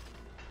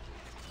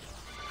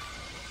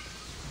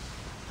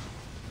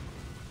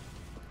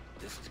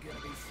 This is gonna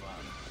be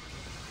fun.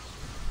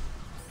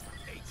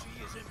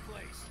 HE is in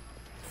place.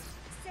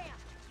 Sam,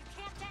 you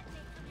can't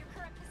detonate from your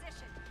current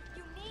position.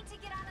 You need to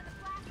get out of the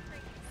blast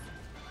radius.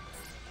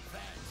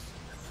 Thanks.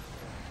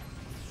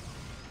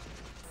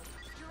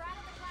 You're out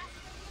of the blast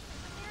radius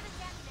and clear to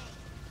detonate.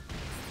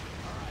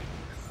 All right.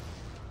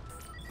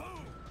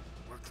 Boom!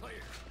 We're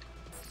clear.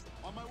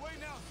 On my way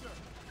now, sir.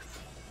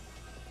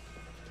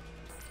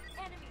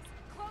 Enemies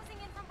closing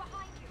in from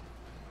behind you.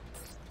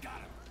 Got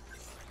him.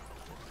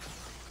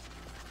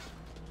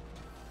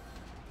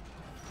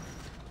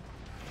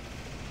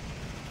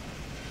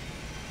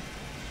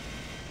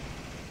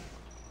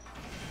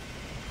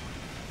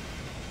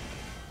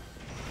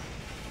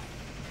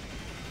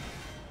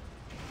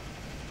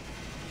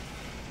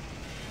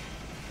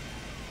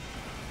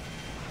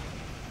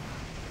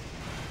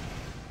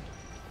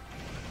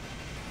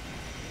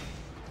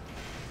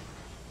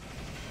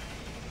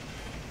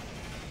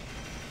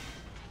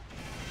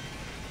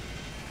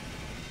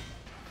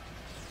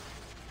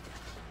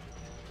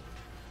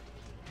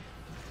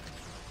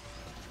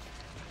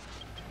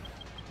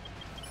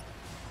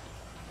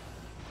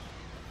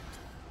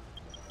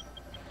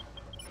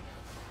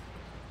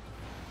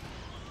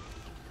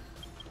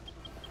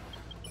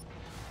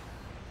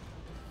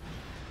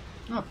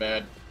 Not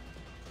bad.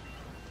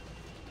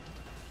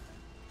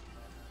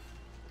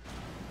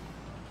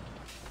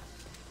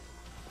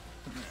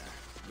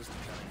 This will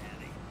come in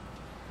handy.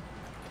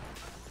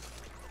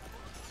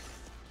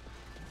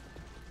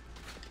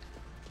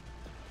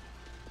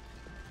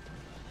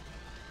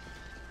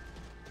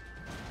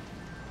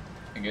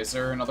 And is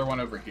there another one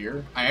over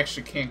here? I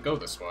actually can't go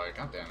this way.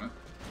 God damn it.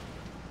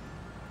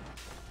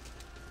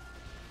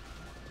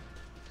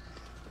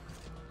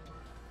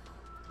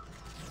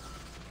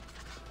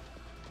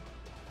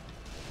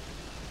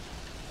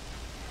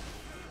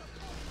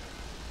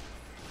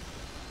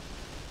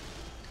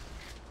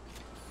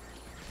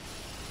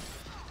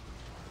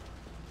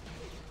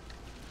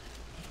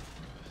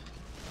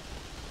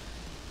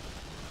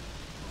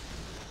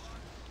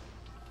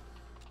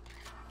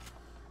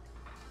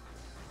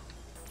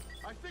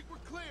 I think we're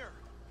clear.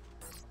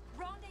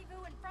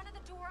 Rendezvous in front of the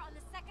door on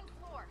the second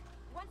floor.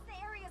 Once the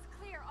area's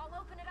clear, I'll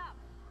open it up.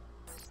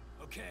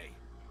 Okay.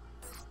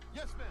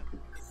 Yes,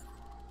 ma'am.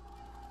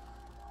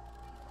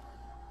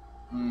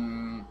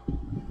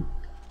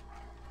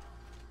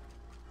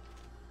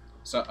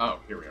 So, oh,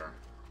 here we are.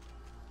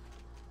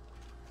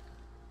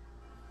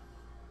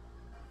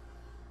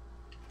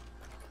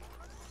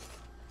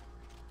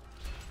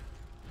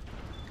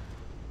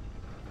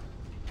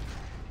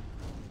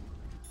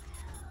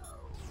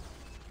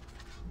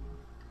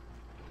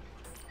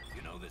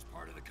 You know this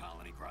part of the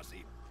colony,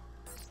 Crossy?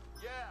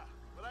 Yeah,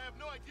 but I have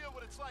no idea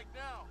what it's like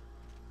now.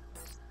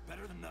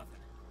 Better than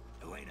nothing.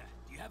 Elena,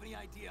 do you have any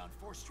idea on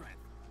force strength?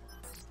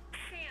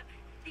 Sam,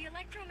 the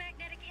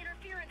electromagnetic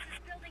interference is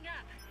building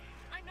up.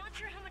 I'm not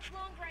sure how much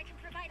longer I can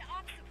provide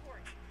op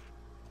support.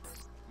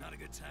 Not a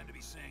good time to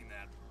be saying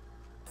that.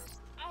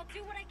 I'll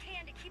do what I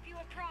can to keep you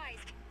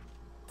apprised.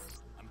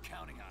 I'm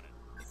counting on it.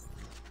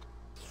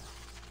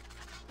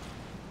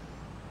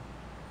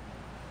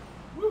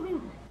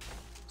 Woohoo!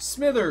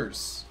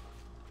 Smithers!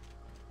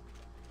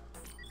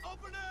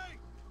 Opening!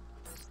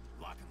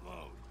 Lock and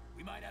load.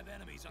 We might have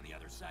enemies on the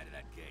other side of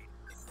that gate.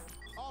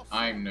 All set.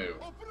 I'm new.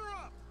 Open her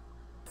up!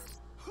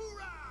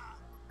 Hoorah!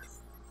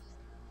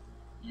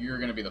 You're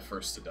gonna be the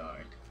first to die.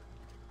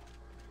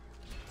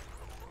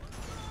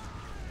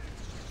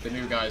 The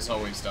new guys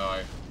always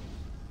die.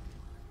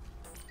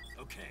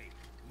 Okay,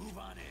 move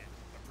on in,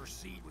 but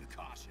proceed with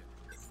caution.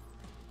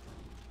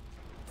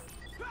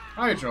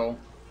 Hi, Joel.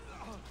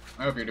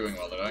 I hope you're doing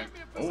well today.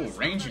 Oh,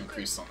 range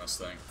increased on this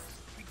thing.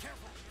 Be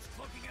careful, it's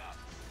cloaking up.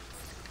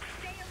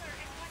 Stay alert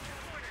and watch your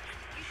corners.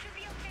 You should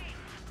be okay.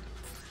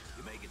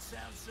 You make it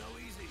sound so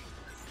easy.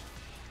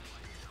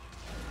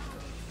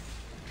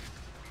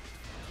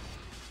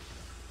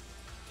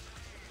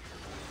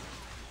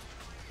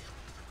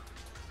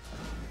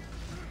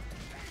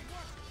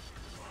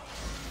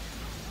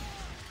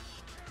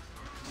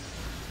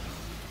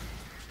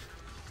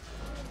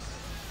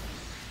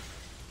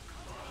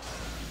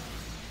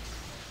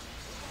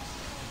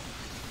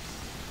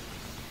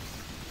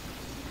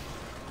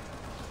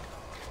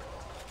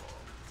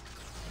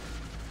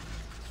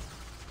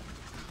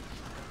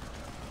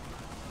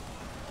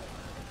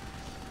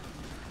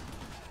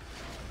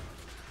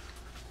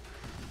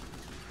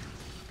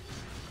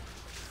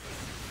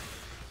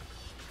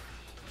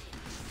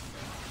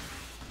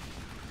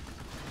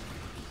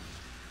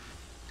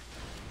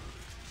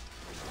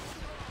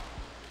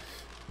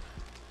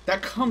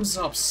 That comes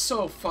up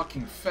so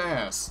fucking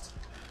fast.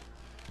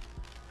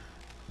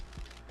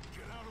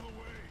 Get out of the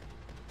way.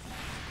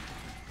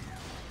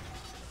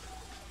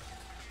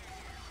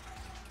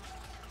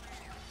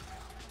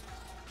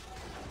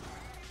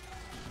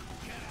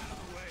 Get out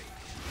of the way.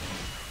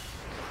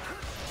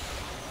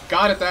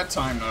 Got it that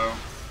time, though.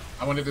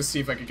 I wanted to see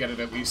if I could get it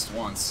at least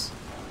once.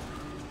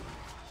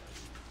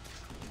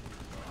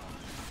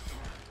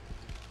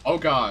 Oh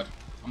god.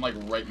 I'm like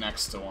right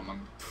next to him.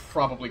 I'm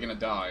probably gonna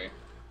die.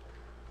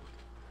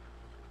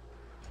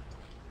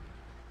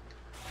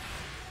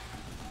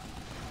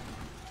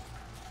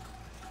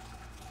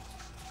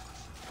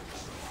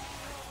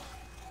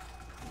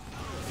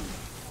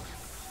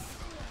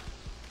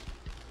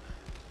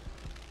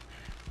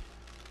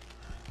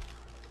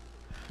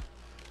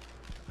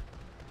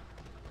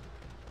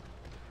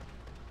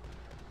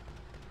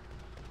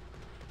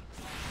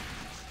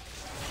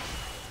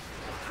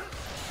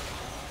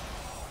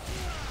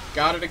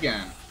 Got it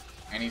again.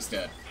 And he's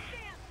dead.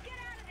 Sam, get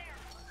out of there!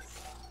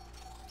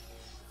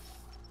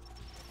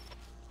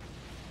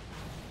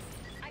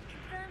 I've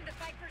confirmed the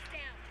Viper's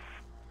down.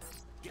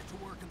 Get to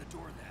work on the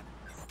door then.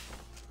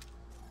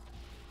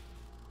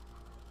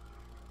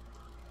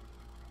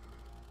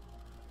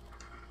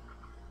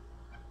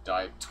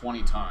 Died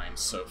 20 times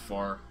so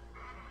far.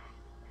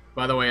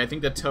 By the way, I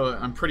think that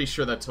I'm pretty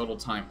sure that total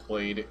time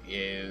played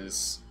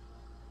is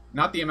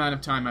not the amount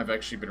of time I've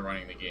actually been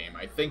running the game.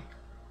 I think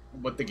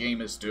what the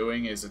game is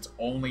doing is it's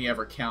only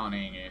ever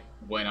counting it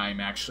when I'm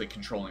actually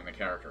controlling the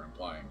character I'm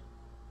playing.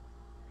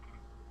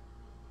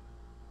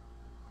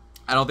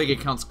 I don't think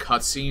it counts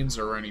cutscenes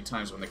or any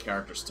times when the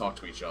characters talk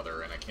to each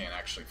other and I can't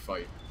actually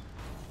fight.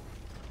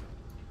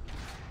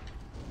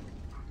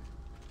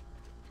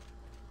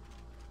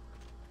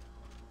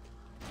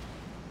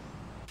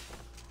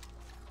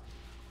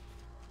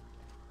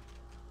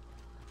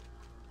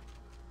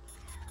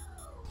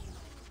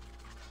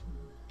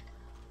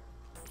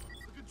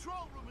 The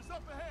control room is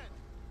up ahead.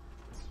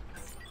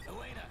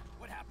 Elena,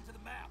 what happened to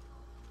the map?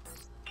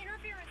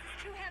 Interference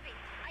is too heavy.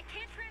 I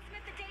can't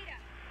transmit the data.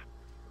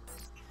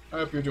 I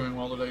hope you're doing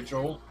well today,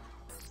 Joel.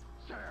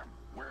 Sam,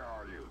 where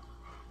are you?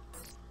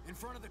 In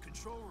front of the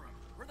control room.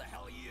 Where the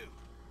hell are you?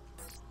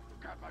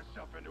 Got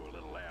myself into a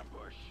little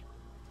ambush.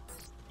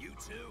 You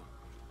too?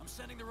 I'm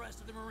sending the rest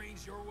of the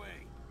Marines your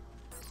way.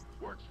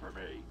 Works for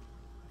me.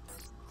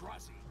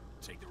 Crossy,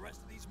 take the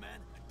rest of these men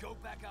and go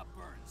back up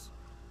Burns.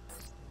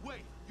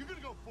 Wait, you're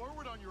gonna go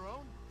forward on your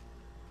own?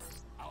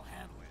 I'll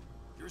handle it.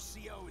 Your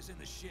CO is in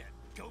the shit.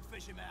 Go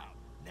fish him out.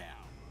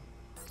 Now.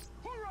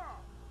 Hoorah!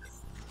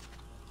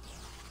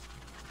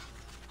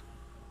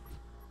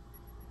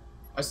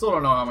 I still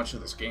don't know how much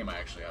of this game I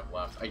actually have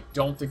left. I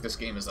don't think this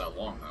game is that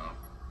long, though.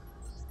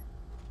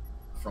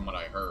 From what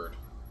I heard.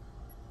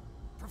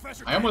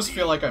 Professor I almost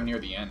Candide. feel like I'm near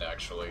the end,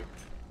 actually.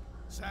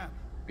 Sam,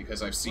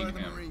 Because I've seen where are the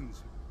him.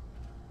 Marines?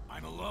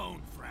 I'm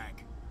alone,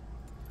 Frank.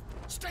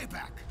 Stay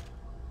back.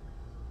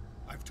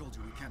 I've told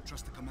you we can't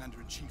trust the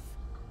Commander-in-Chief.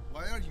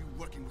 Why are you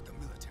working with the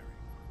military?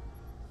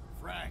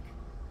 Frank.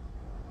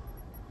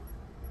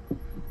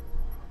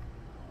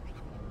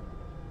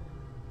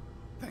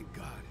 Thank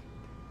God.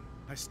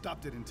 I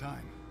stopped it in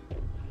time.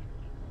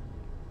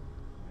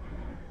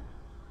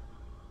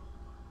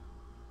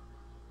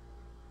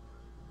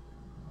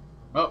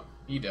 Oh,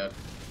 he dead.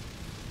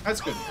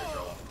 That's good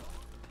control.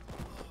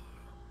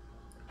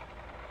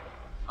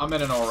 I'm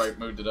in an alright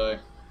mood today.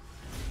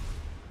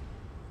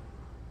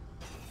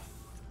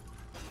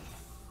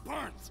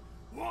 Burns,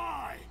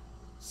 why?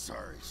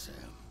 Sorry, Sam.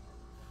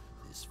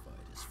 This fight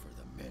is for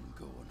the men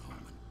going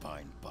home and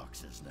buying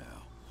boxes now.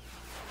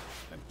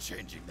 I'm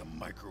changing the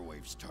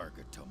microwave's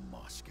target to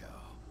Moscow.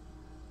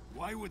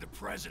 Why would the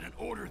president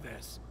order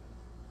this?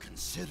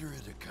 Consider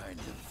it a kind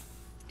of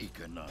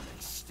economic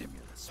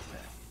stimulus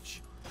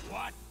package.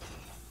 What?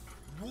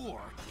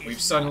 War is We've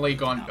suddenly not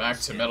gone without back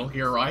to sin. Metal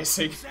Gear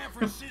Rising. San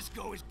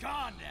Francisco is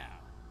gone now.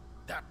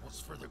 That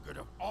was for the good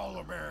of all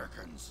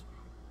Americans.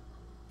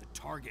 The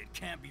target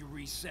can't be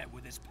reset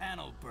with this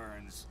panel,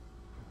 Burns.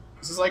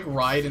 This is like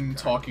Raiden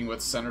talking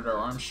with Senator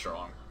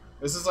Armstrong.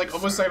 This is like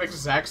almost like the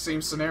exact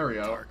same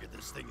scenario. Target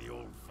this thing the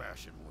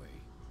old-fashioned way.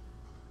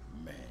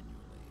 Manually.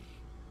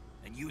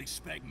 And you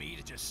expect me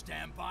to just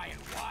stand by and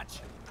watch?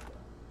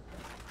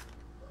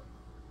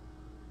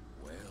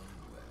 Well.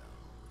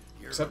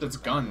 You're Except it's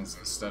guns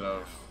instead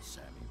of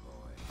Sammy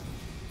boy.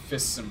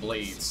 fists and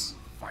blades.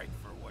 Fight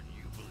for what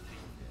you believe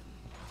in.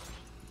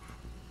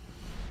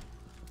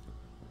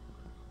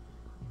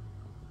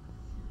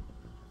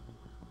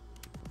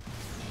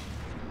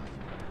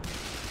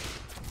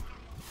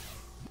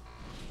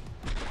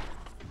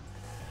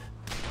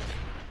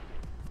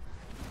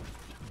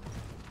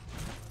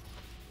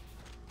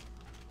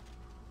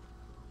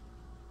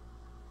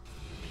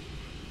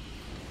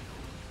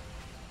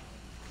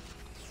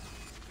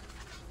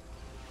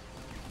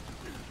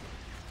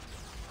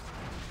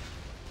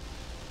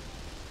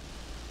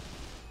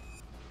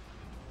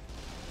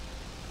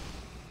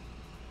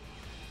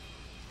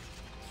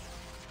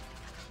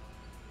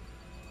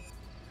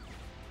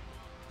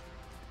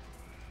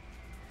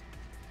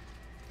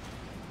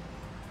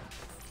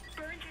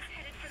 Burns is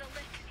headed for the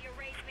lift to the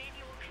array's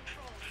manual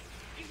controls.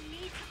 You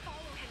need to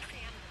follow him,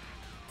 Sam.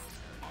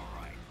 All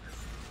right.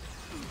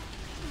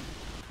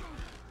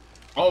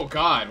 Oh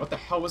god, what the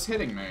hell was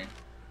hitting me?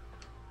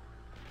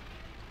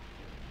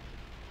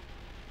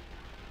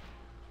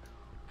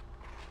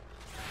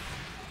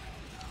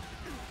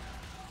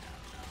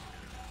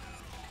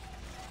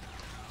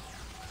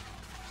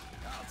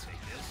 I'll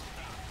take this.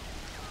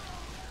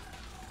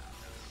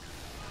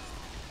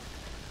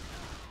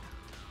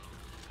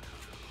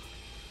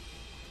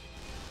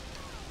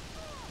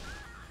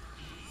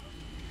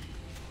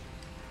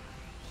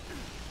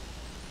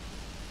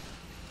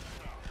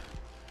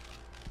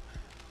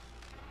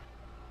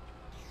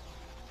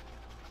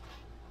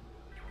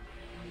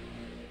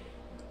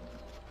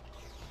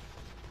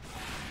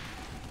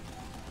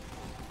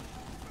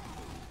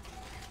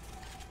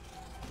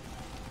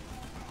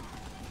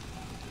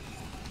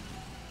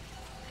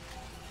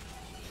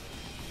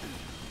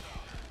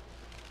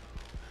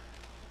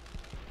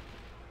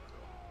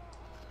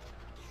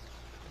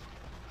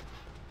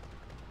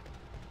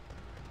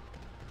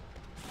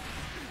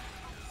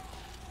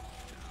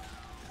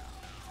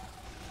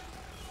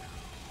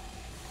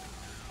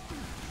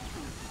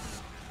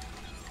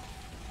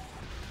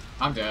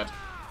 I'm dead.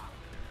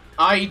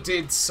 I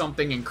did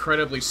something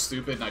incredibly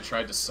stupid and I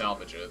tried to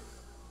salvage it.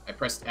 I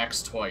pressed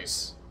X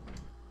twice.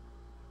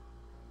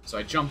 So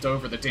I jumped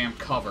over the damn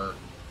cover.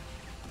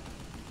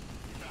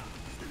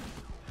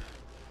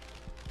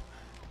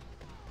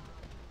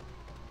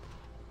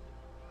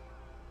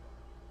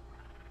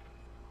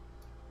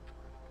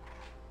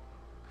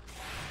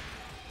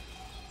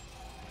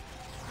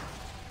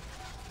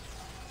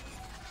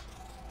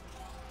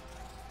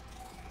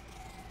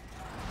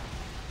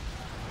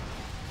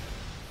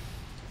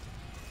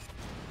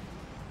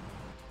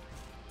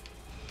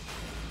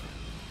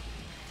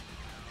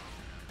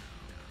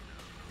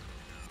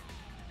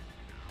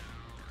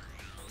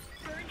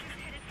 Burns is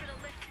headed for the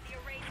lift to the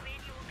array's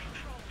manual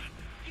controls.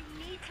 You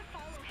need to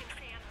follow him,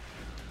 Sam.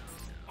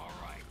 All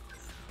right.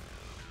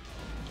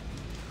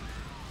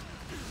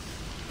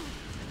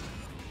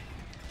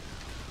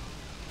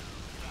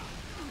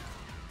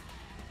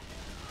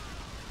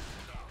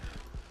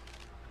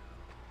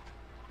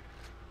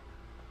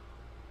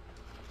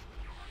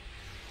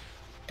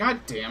 God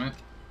damn it.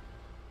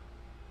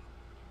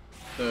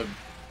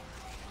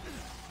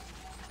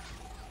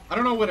 I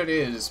don't know what it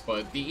is,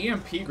 but the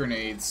EMP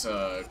grenade's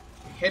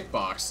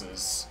hitbox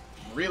is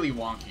really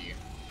wonky.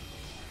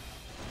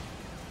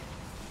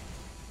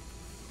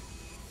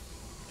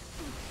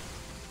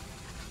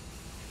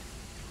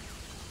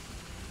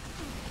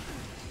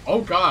 Oh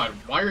god,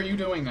 why are you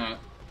doing that?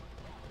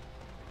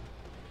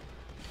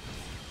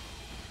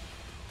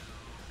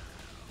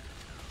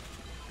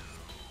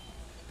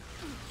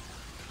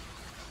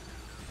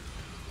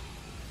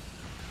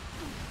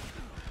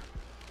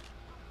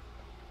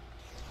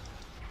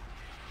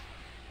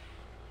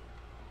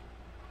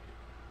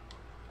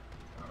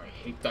 I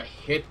hate the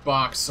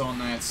hitbox on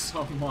that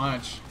so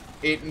much.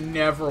 It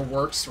never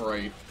works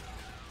right.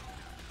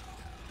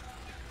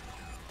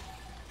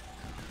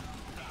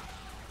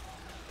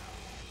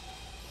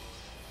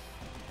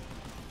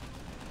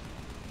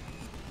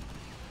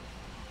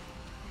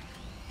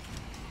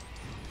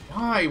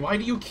 Why? Why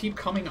do you keep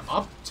coming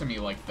up to me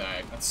like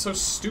that? That's so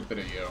stupid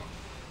of you.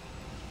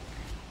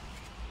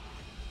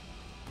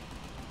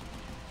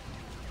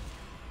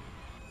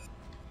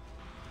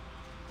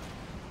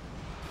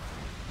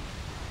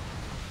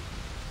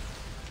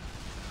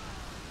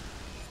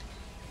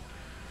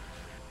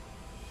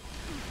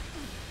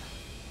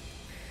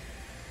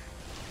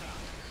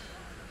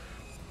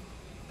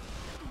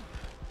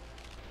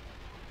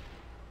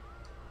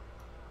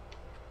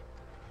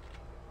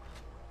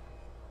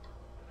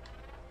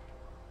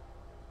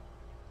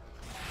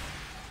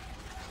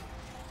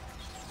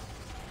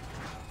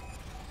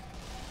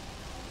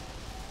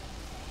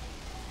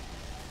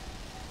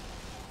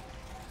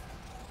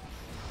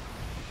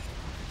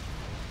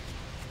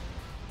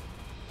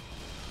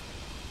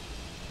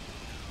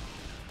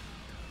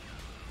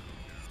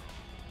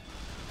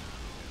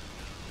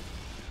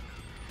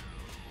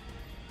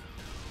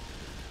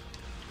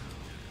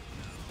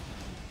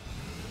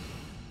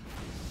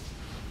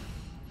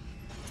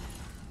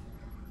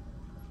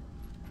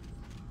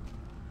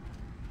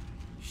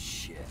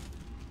 Shit.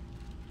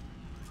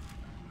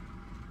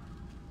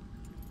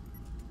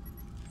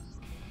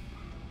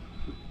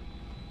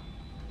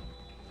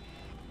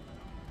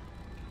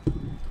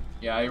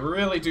 Yeah, I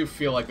really do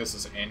feel like this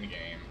is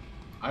endgame.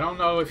 I don't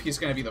know if he's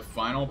going to be the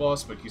final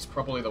boss, but he's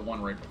probably the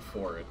one right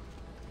before it.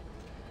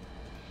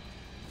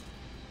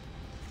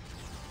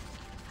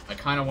 I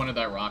kind of wanted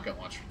that rocket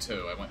launcher,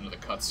 too. I went into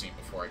the cutscene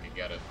before I could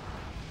get it.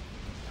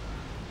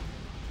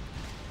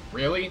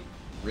 Really?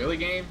 Really,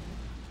 game?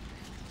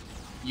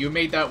 You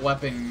made that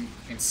weapon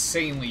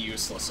insanely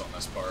useless on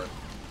this part.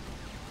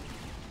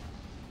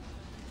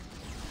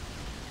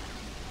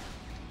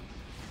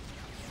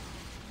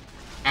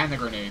 And the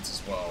grenades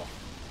as well.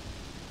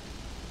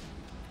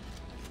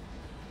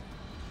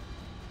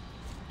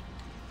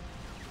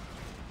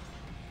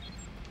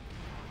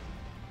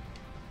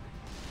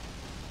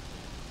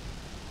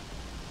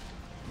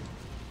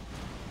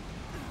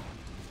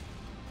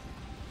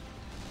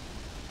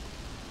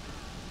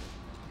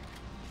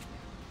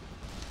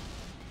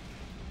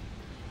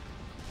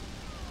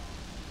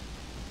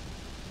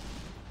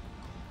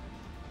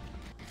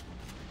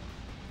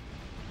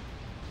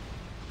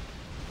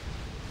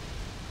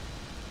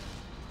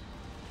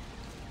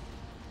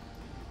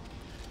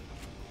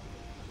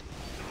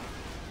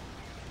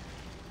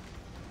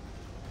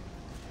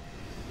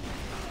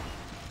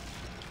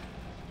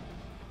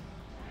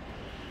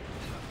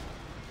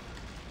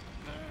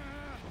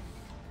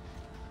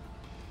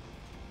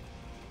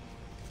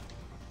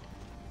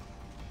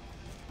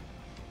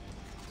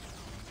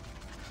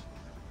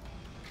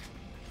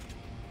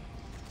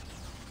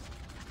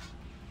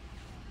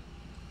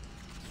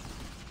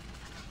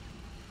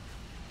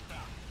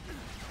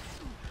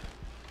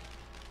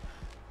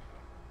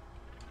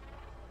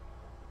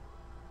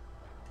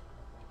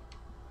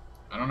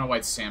 I don't know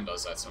why Sam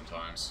does that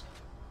sometimes.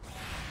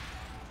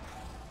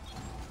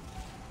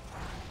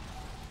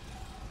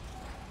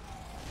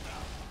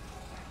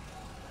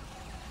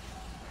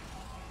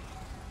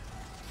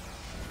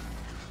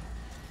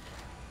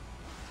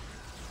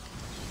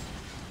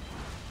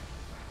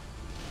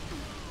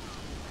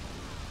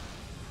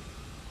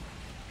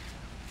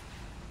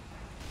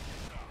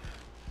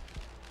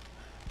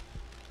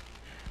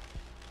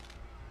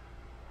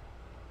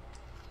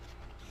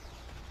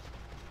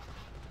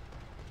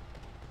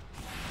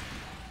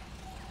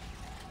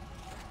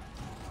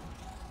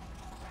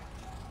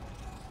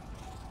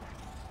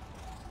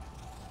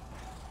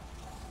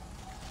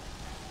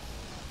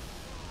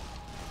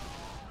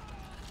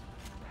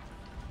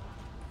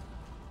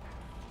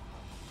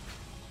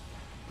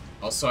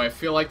 Also, I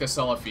feel like this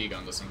LFE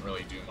gun doesn't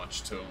really do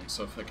much to him,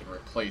 so if I can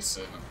replace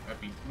it,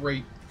 that'd be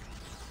great.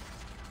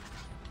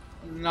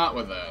 Not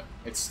with that.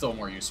 It's still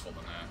more useful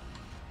than that.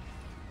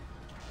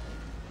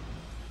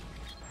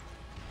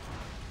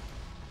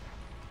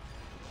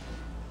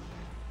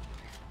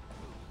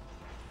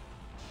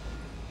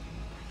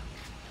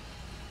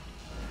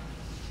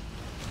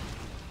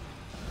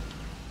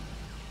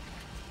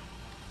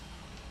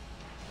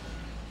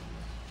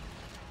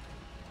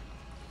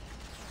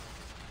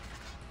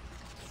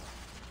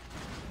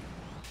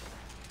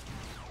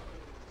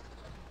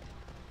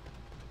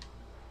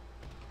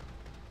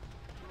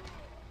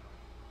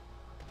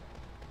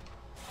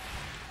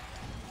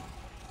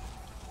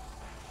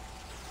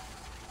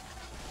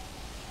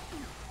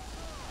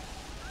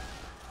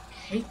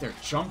 I hate their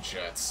jump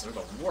jets. They're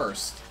the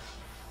worst.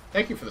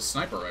 Thank you for the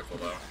sniper rifle,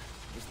 though.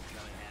 This will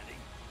come in handy.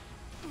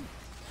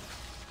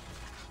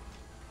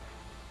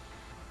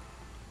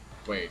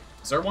 Wait,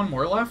 is there one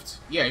more left?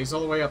 Yeah, he's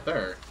all the way up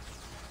there.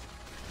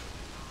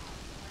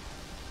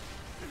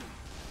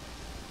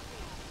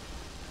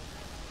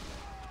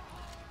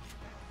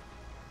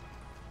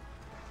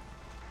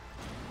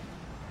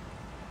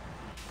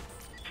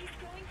 He's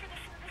going for the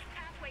service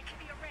pathway to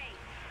the array.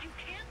 You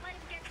can't let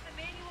him get to the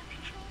manual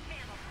control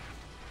panel.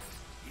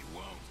 He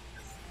won't.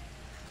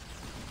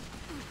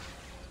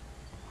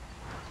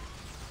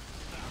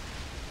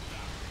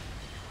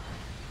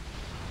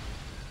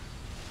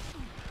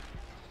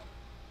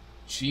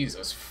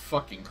 Jesus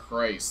fucking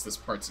Christ, this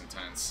part's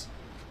intense.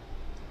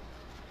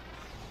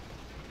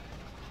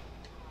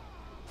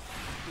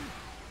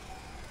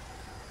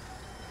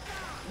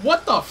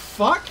 What the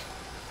fuck?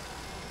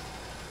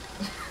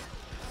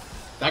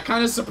 That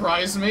kind of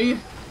surprised me.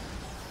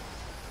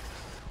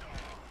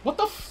 What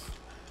the f...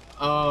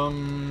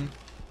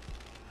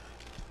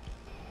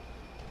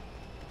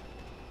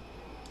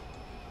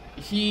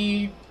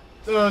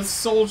 The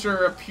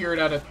soldier appeared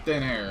out of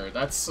thin air.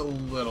 That's a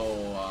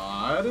little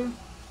odd.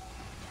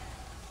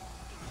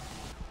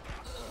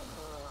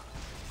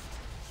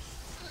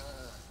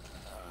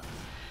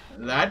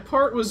 That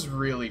part was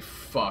really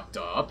fucked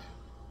up.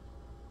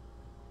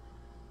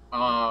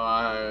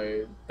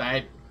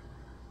 That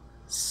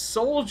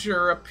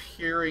soldier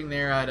appearing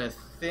there out of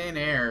thin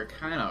air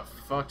kind of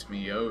fucked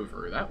me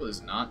over. That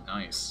was not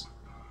nice.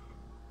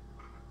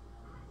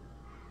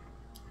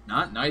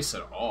 Not nice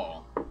at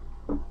all.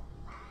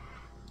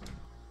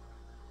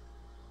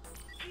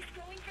 He's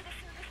going for the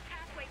service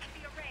pathway to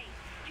the array.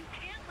 You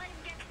can't let him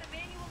get to the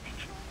manual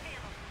control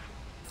panel.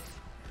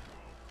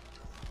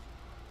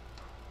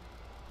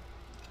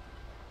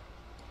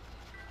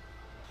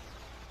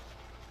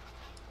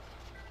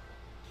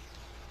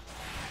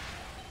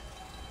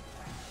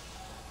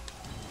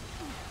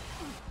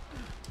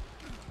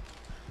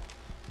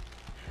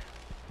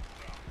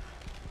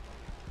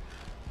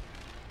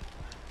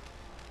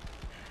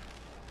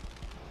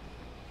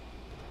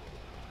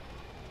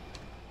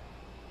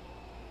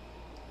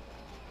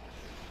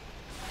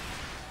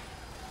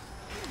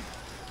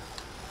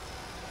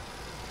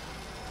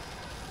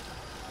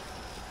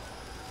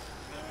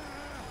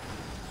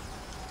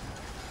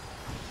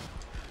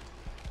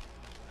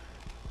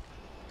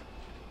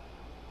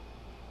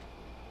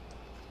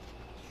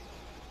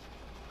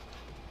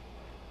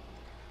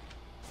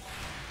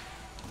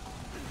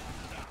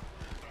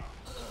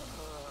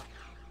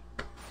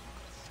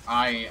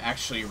 I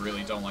actually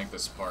really don't like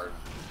this part.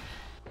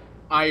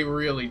 I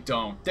really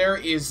don't. There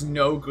is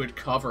no good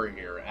cover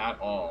here at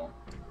all.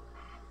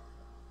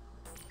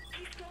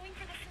 He's going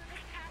for the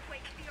service pathway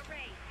to the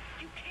array.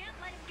 You can't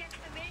let him get to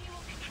the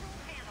manual control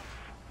panel.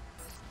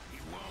 He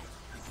won't.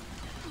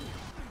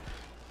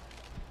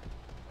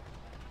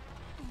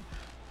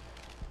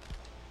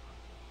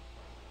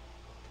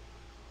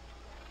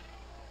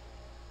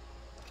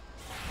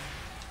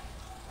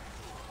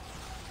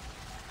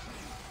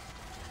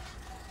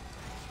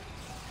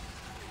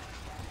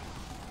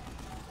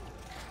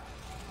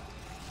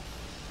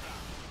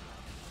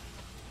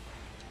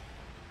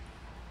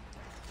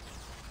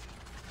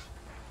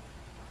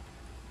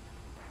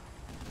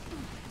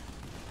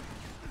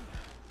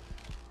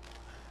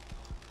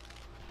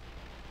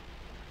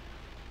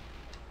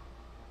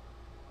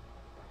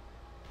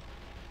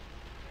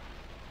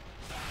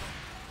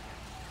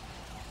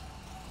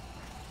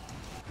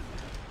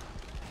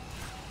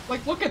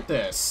 Like, look at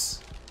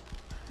this.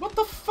 What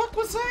the fuck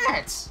was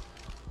that?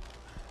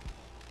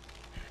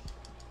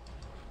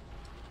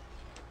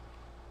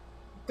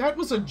 That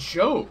was a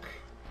joke.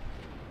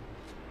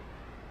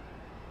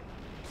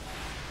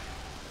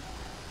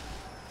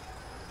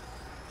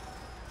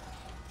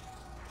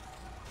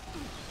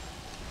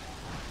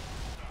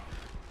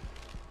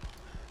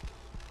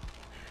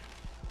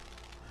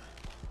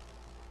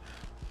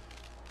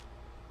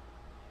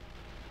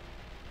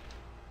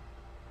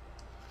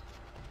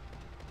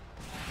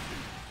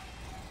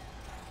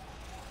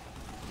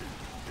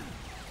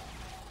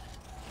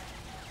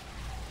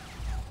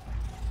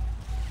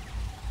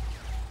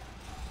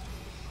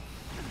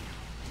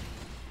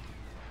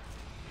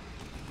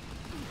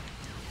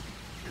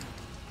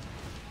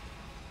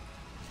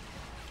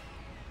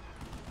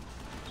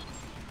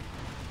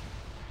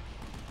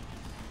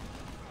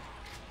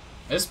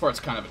 This part's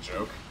kind of a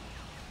joke.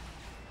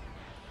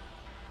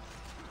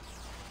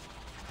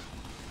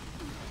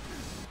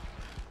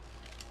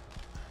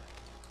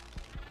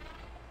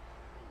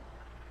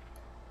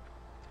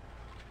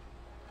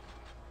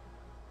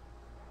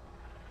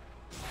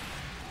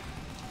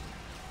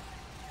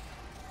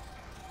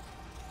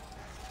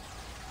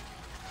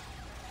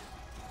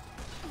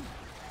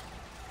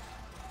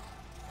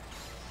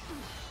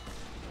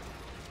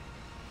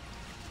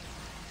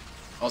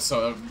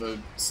 Also, the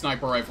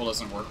sniper rifle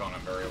doesn't work on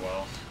him very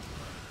well.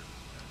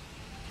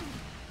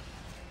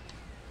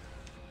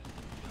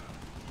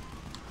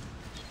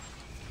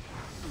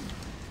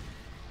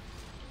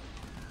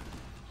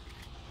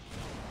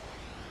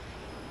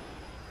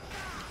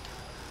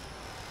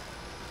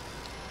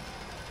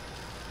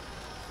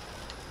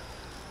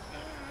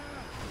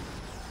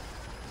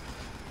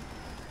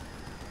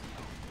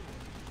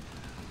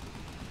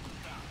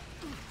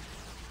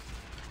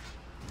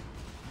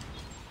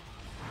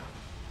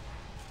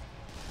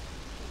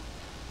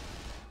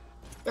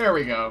 There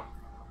we go.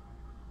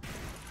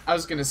 I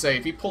was gonna say,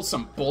 if he pulled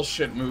some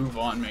bullshit move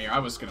on me, I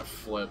was gonna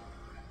flip.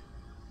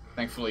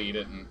 Thankfully he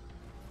didn't.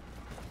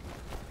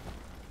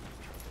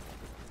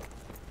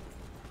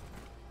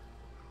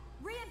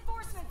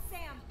 Reinforcements,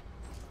 Sam.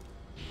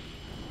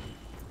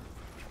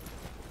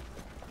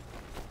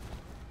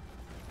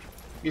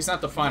 He's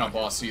not the final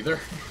boss either.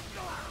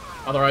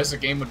 Otherwise the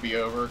game would be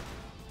over.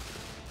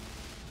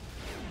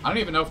 I don't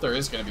even know if there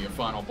is gonna be a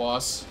final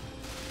boss.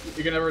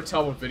 You can never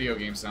tell with video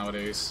games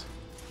nowadays.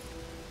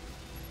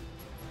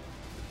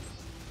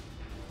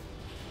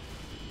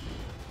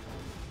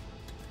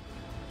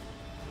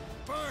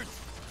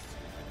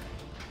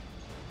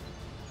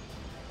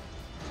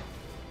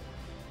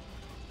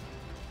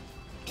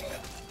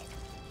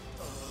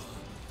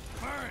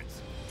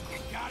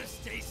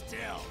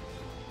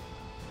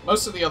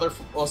 Most of the other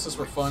bosses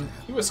were fun.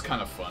 He was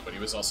kind of fun, but he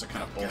was also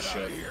kind of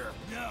bullshit.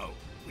 No,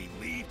 we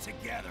leave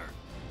together.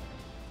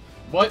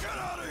 What? Get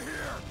out of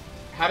here.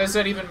 How does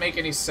that even make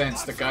any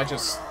sense? The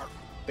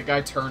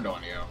guy turned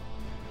on you.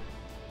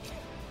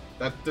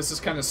 This is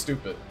kind of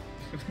stupid.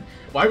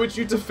 Why would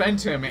you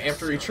defend him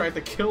after he tried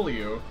to kill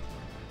you?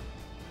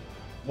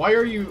 Why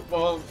are you...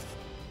 Well,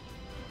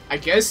 I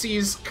guess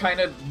he's kind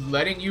of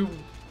letting you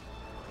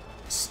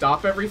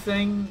stop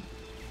everything,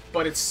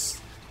 but it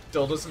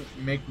still doesn't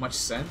make much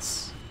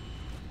sense.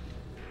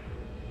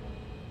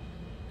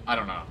 I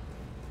don't know.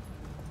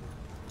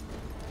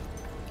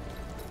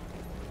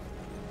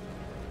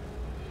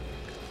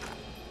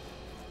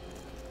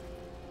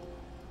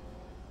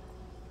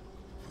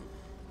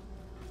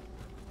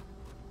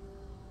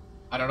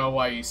 I don't know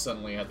why he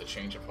suddenly had the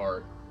change of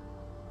heart.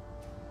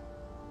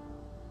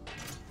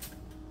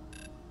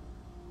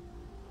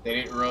 They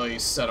didn't really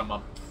set him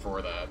up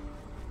for that.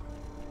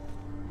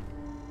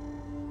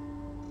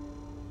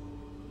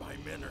 My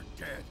men are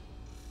dead.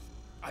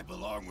 I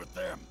belong with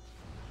them.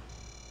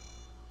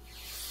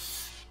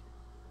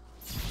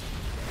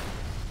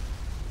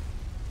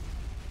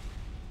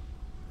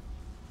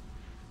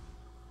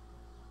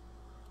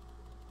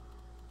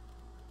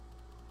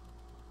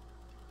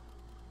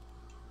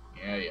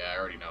 Yeah, I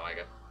already know I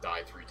got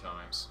died 3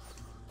 times.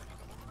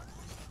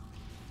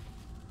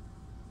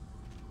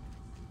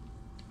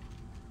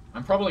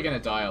 I'm probably gonna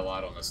die a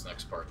lot on this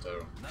next part,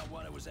 too. Not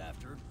what I was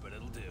after, but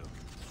it'll do.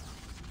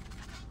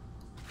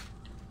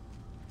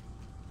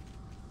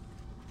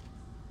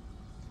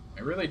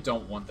 I really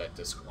don't want that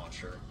disc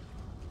launcher.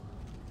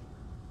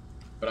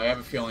 But I have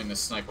a feeling this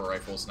sniper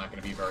rifle is not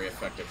going to be very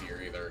effective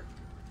here either.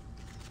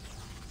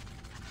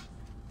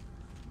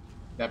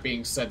 That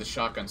being said, the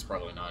shotgun's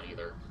probably not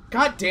either.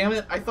 God damn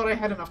it! I thought I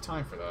had enough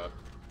time for that.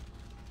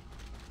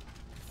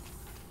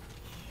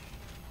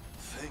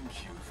 Thank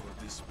you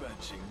for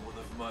dispatching one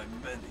of my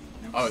many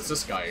new... Oh, it's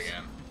this guy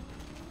again.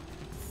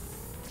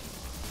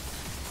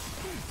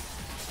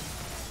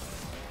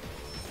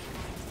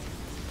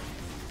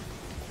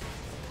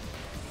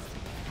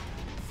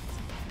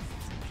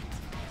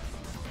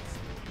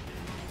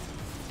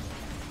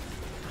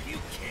 Are you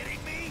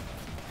kidding me?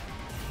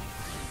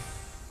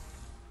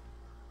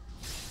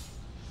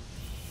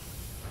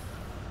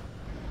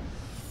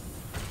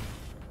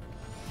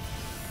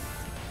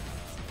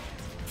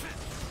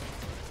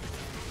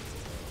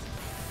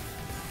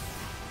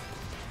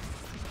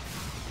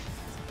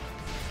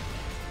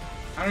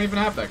 I don't even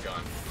have that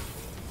gun.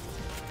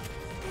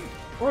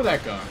 Or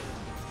that gun.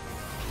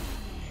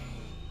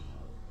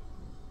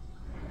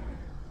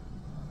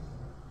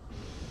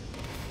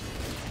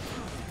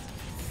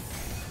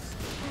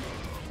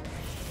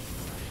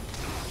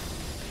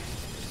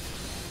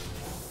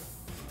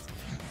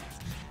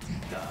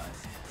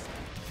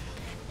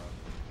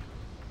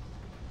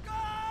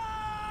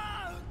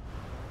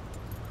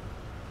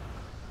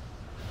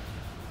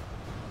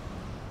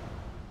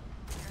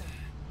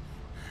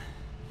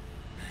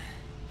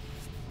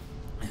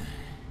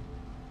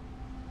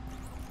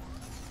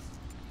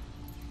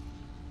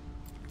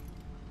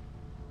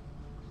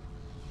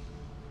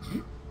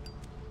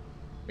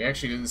 We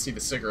actually didn't see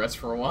the cigarettes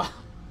for a while.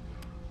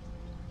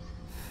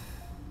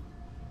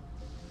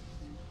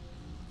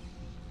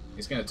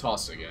 He's gonna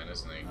toss again,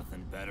 isn't he?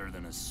 Nothing better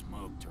than a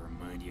smoke to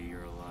remind you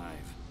you're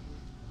alive.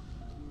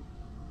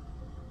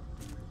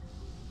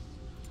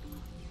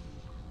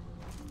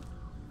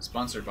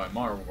 Sponsored by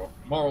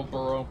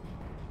Marlboro.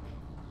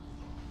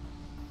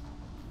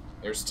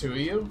 There's 2 of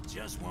you?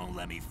 Just won't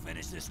let me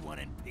finish this one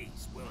in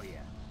peace, will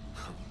ya?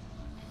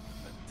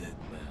 A dead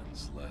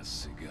man's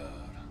last cigar.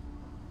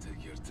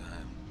 Take your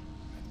time.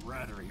 I'd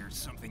rather hear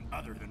something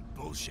other than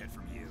bullshit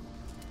from you.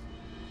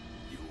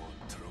 You want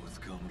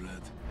truth,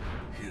 comrade?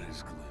 Here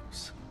is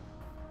glimpse.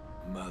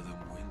 Madam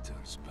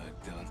Winters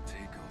backed our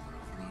takeover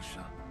of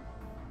Russia.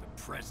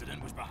 The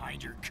president was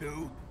behind your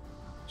coup?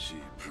 She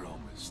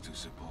promised to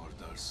support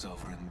our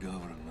sovereign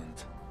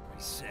government. I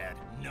said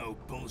no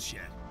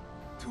bullshit.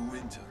 To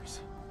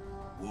Winters,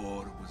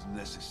 war was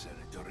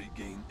necessary to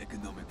regain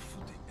economic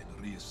footing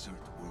and reassert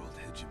world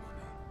hegemony.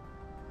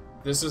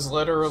 This is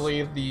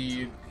literally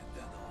the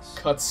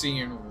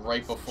cutscene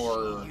right She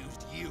before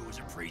used you as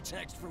a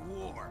pretext for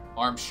war.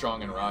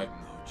 Armstrong and Ryden.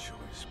 No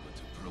choice but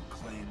to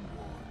proclaim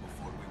war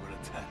before we were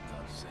attacked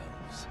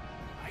ourselves.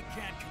 I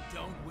can't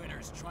condone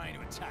winners trying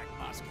to attack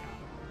Moscow,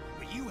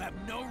 but you have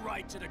no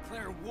right to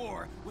declare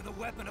war with a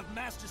weapon of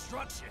mass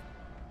destruction.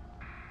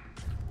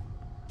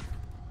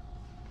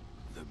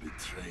 The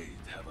betrayed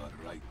have a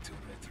right to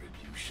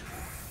retribution.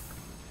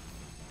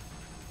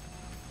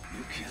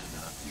 You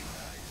cannot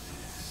deny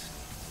this.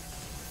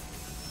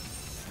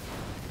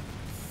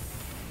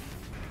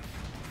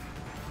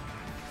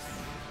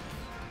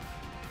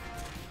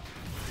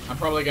 I'm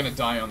probably gonna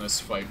die on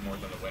this fight more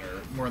than the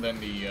winner, more than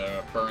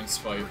the Burns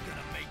fight. We're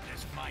gonna make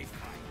this my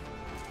fight.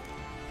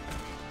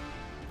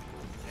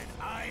 And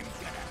I'm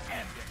gonna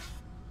end it.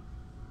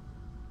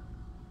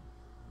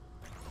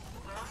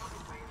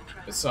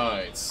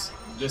 Besides,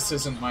 this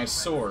isn't my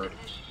sword.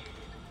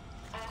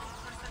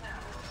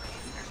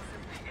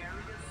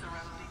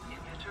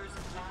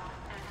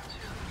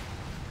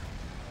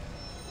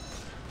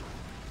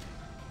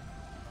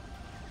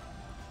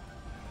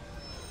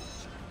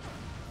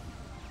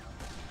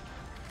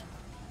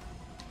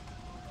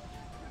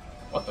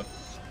 What the?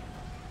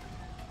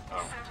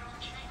 Oh.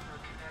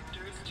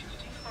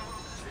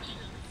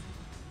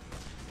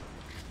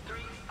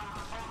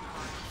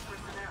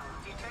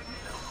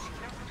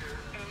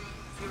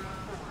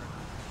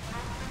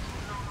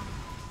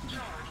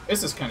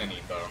 This is kind of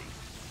neat, though.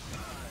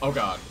 Oh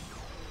god.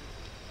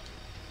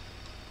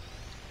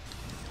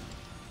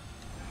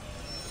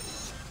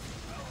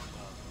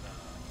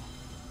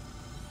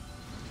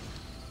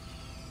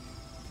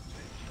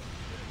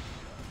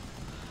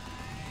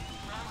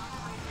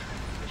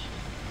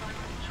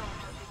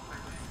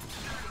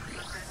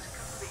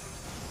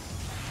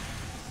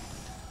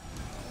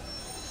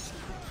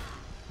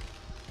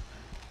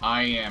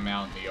 I am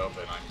out in the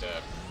open, I'm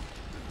dead.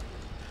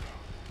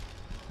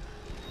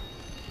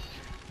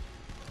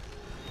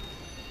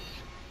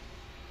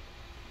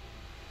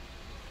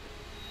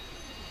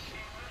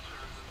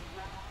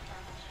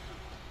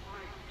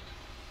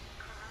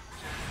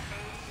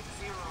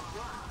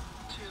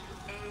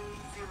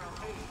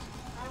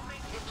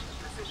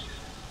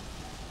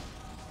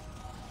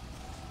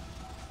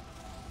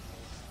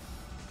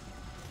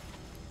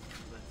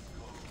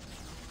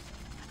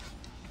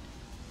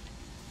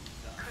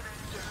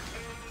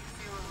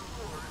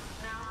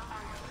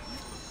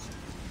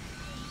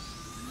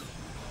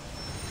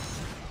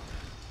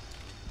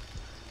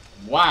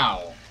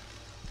 Wow.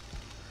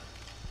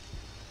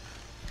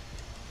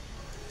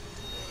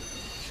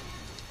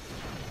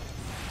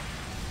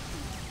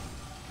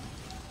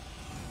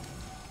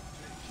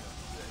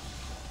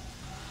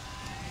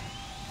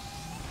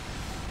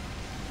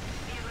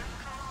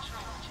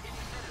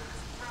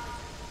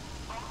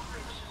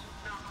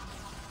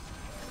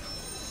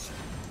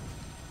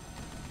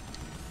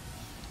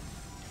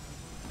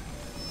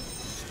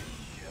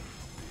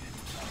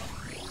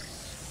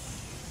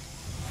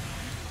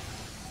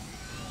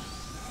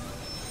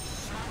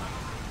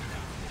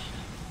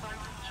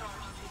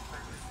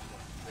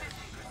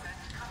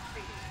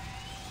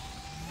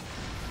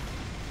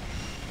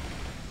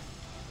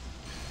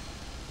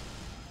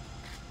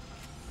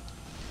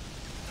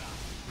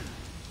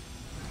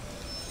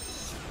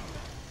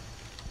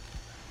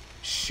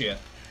 Shit.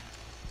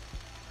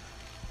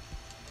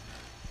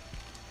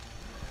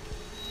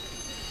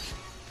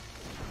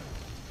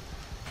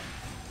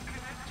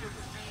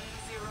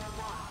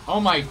 Oh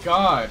my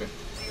god.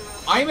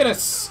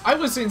 I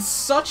was in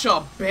such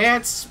a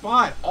bad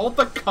spot. All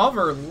the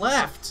cover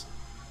left.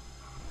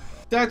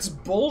 That's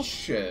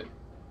bullshit.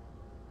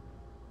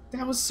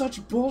 That was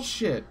such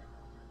bullshit.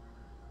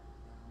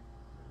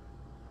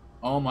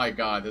 Oh my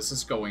god, this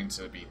is going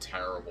to be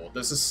terrible.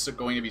 This is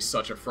going to be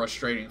such a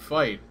frustrating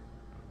fight.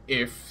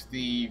 If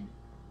the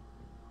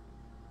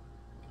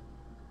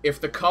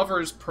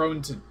cover's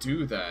prone to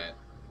do that,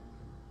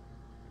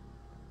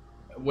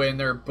 when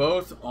they're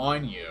both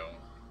on you,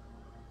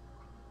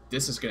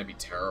 this is gonna be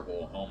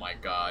terrible. Oh my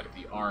god,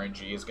 the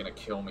RNG is gonna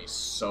kill me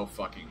so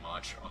fucking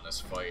much on this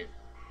fight.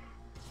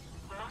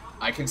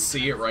 I can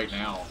see it right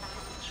now.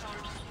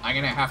 I'm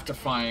gonna have to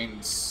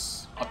find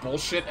a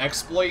bullshit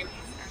exploit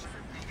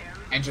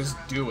and just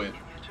do it.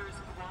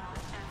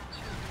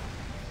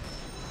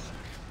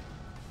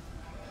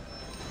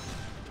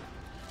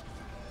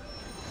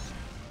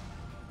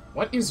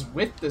 What is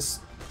with this?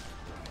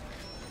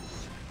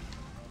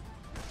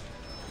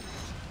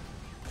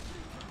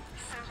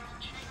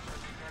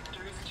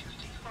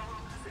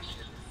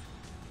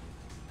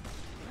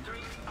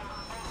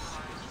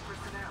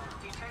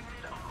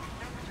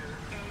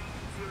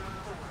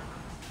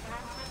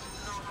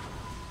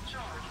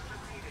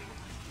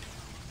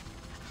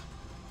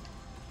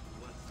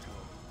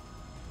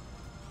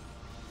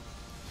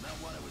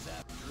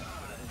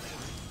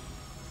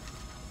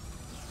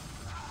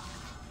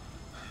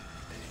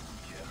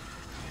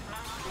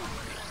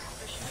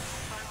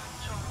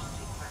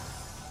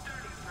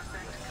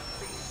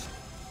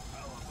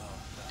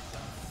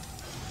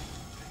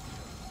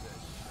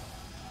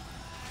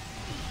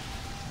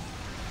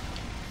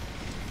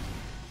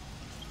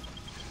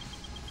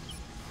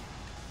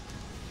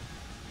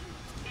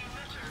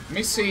 Let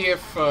me see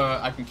if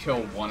I can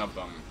kill one of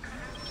them.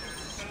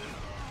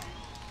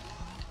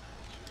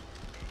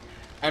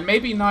 And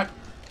maybe not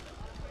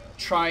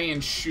try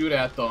and shoot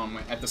at them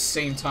at the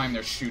same time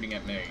they're shooting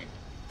at me.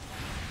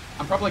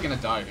 I'm probably gonna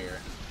die here.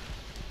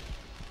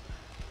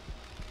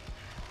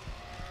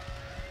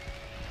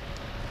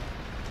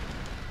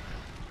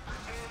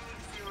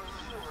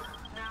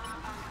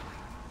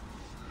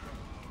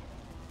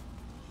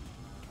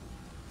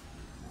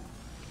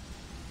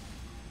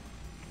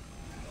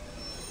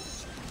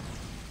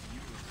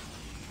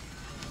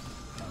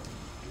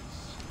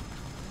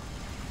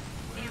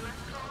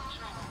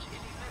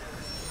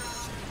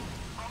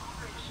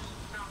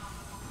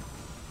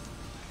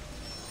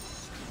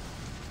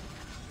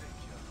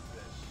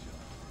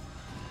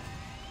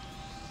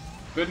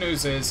 Good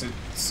news is, it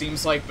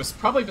seems like,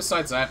 probably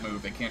besides that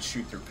move, they can't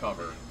shoot through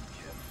cover.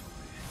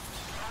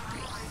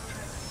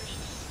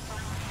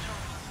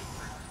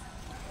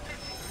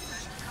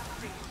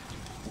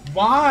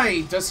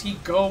 Why does he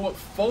go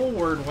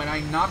forward when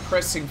I'm not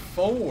pressing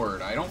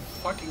forward? I don't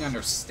fucking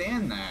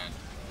understand that.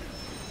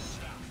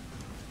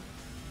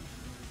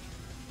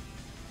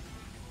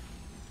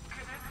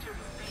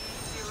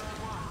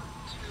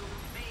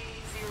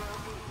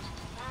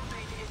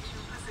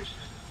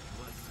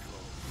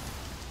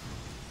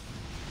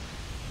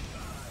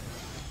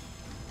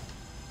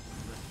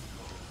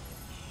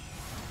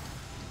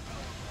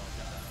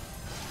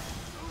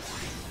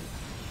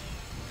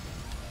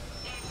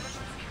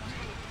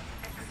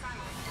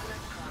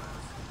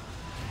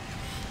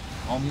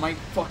 Oh my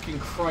fucking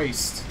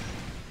Christ.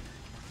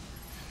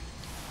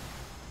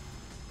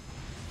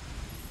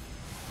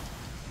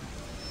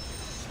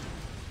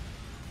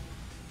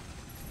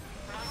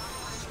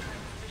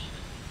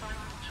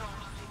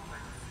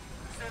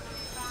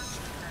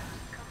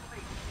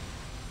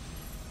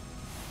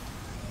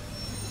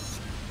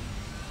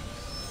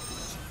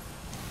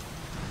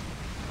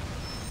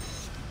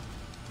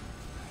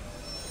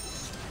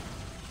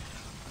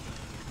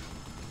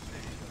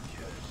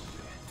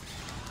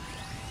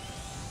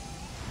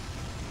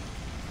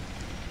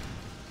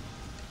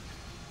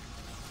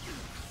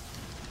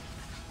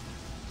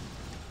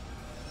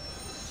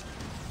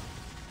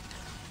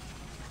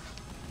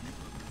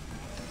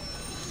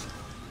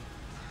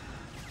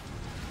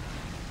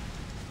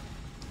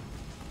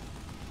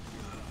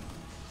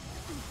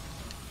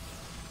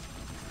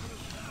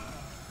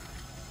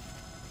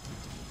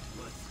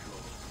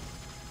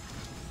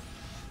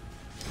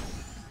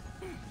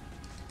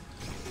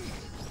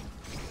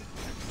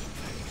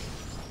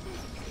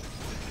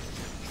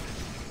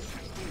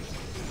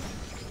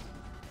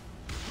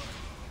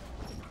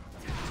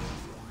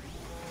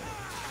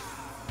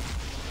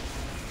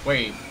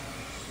 Wait.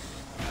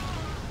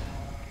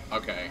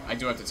 Okay, I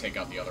do have to take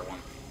out the other one.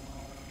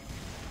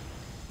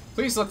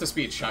 Please let this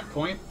be a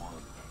checkpoint.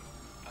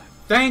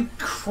 Thank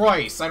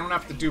Christ! I don't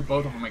have to do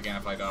both of them again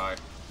if I die.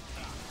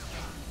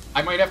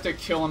 I might have to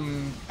kill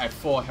him at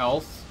full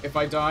health if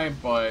I die,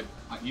 but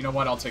you know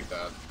what? I'll take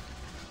that.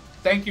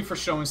 Thank you for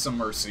showing some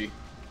mercy.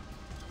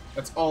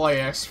 That's all I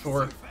asked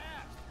for.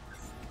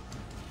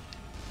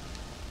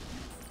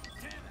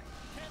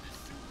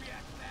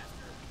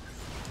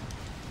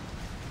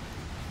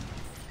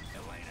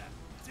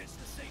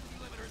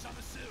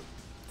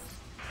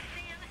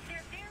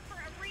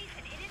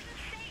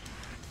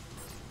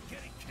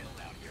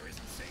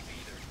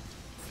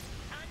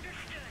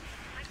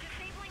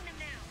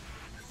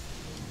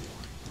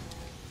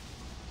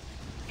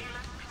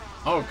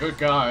 Oh, good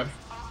God.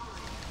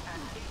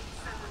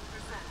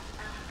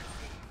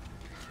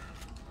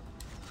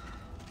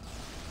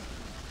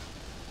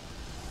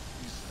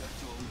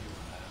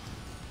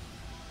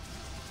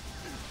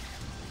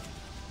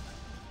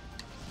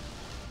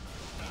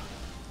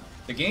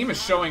 The game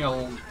is showing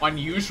an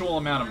unusual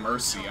amount of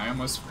mercy. I'm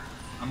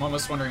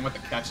almost wondering what the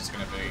catch is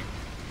going to be.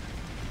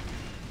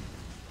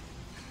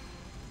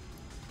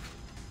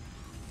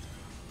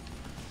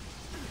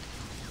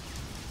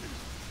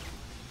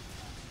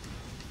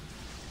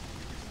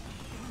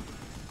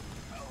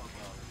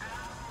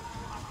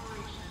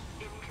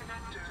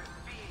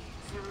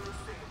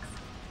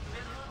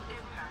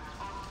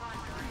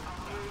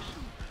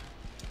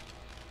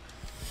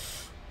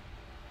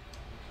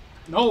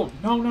 No,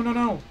 no, no, no,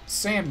 no!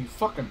 Sam, you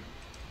fucking...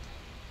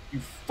 You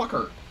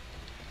fucker.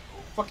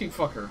 Fucking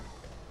fucker.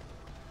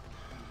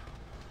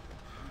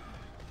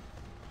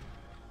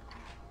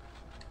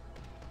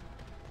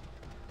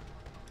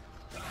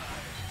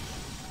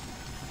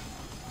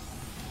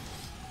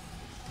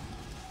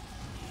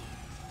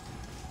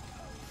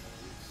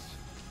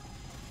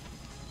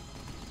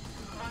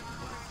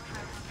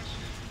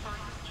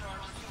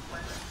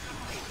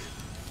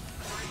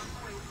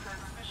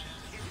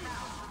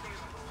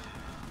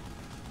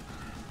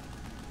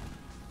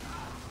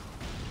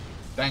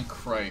 Thank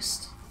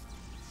Christ.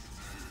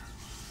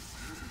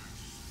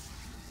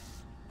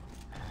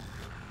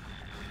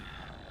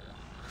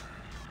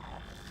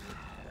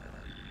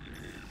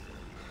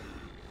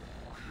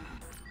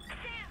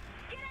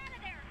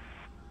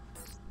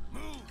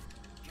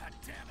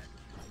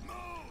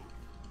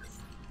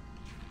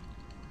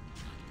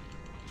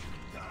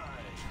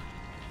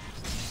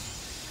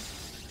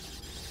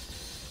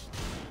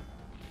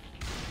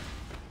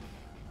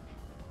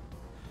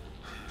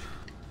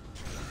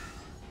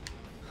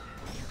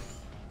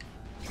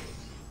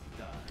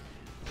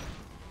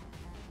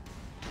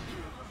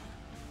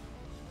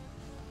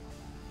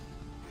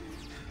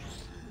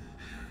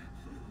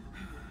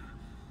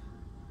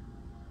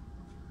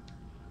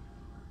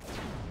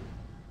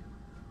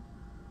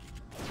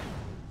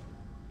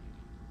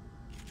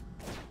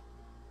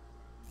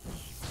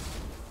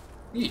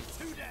 Eek.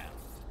 2 down.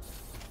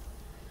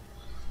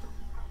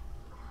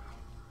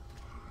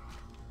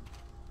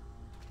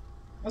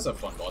 That's a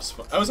fun boss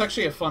fight. That was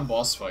actually a fun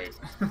boss fight.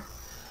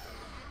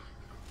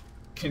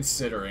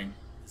 Considering.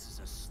 This is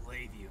a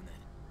slave unit.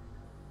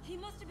 He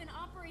must have been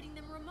operating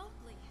them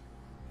remotely.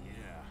 Yeah.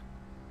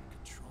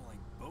 Controlling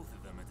both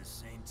of them at the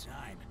same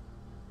time.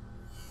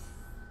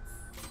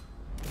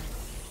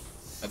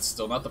 That's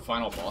still not the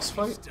final boss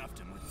fight? Stuffed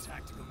him with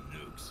tactical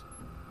nukes.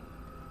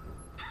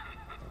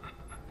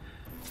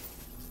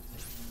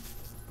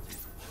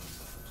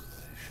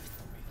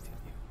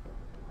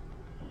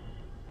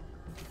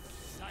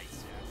 Sight,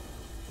 Sam.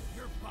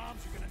 Your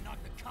bombs are gonna knock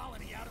the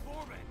colony out of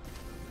orbit.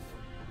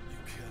 You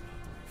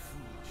cannot be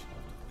foolish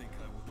enough to think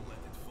I would let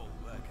it fall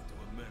back into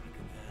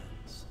American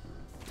hands.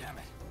 Damn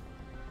it.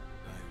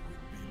 I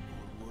would be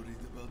more worried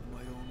about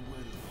my own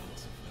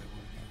whereabouts if I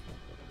were you.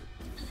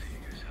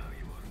 Seeing as how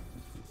you are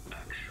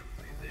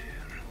actually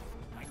there.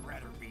 I'd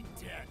rather be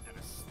dead than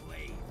a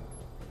slave.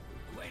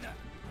 Elena,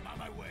 I'm on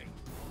my way.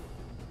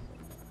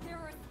 There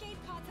are escape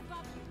pods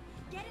above you.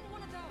 Get in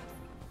one of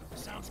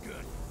those. Sounds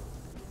good.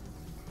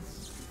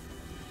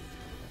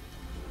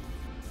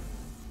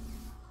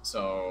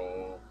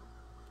 So...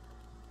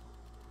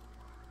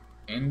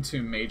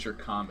 into major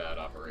combat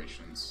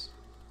operations.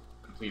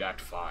 Complete Act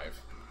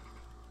 5.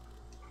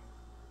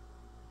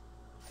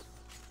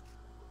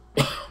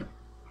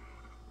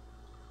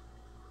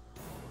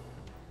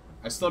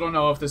 I still don't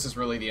know if this is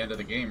really the end of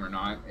the game or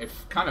not. It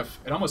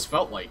almost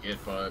felt like it,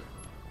 but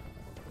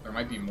there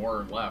might be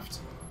more left.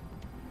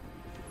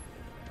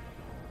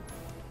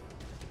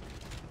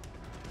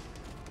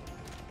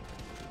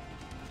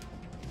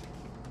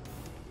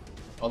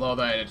 Although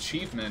that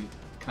achievement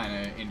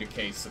kind of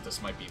indicates that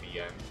this might be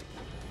the end.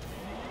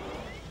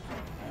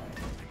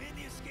 I'm in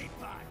the escape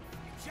pod.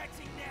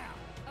 Ejecting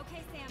now.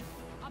 Okay, Sam.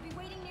 I'll be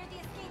waiting near the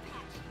escape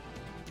hatch.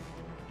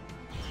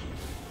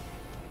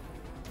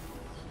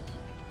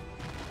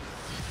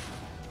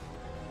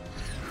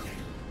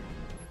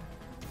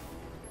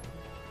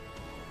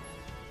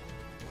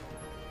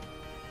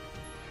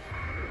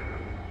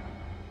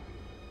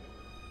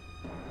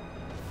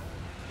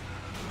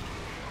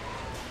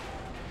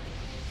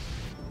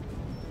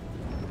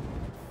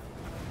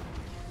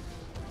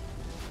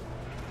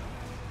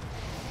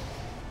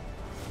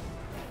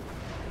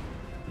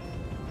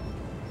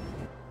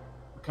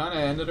 Kind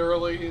of ended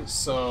early,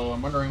 so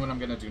I'm wondering what I'm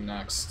gonna do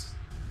next.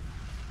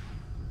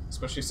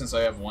 Especially since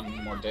I have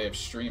one more day of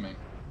streaming.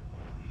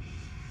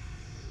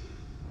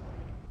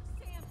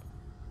 Sam!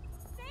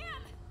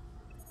 Sam!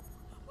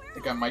 I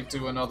think I might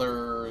do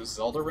another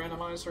Zelda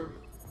randomizer.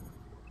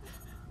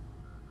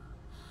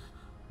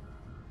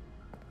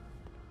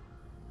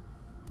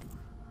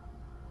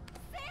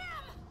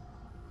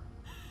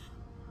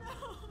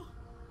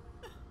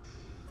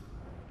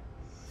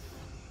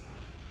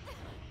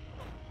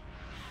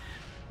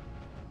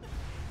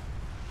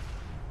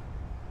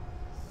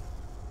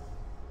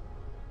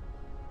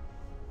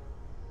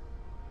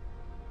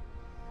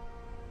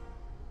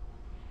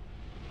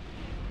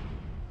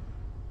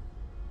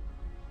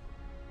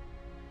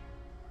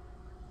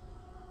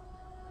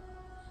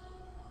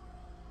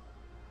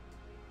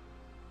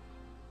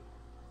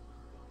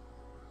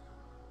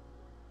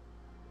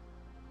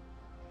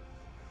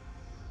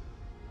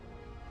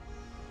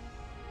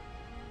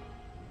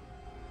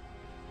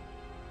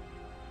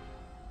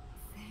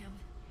 Sam.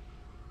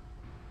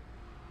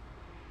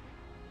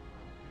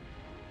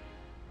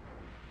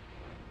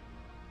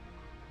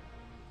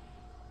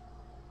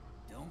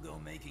 Don't go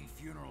making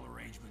funeral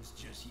arrangements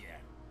just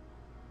yet.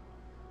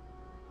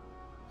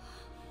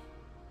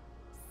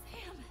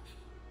 Sam!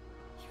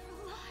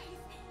 You're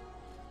alive!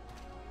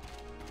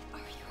 Are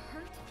you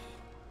hurt?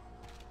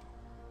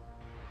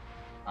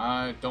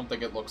 I don't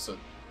think it looks it.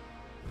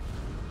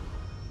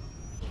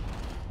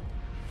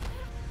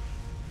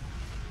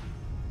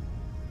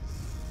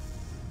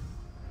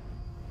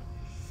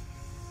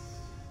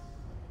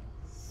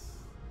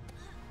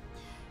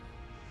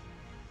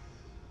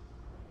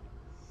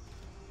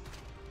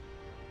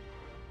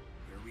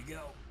 Here we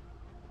go.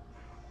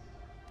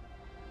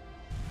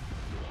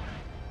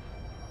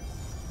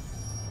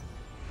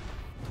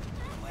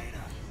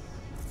 Elena!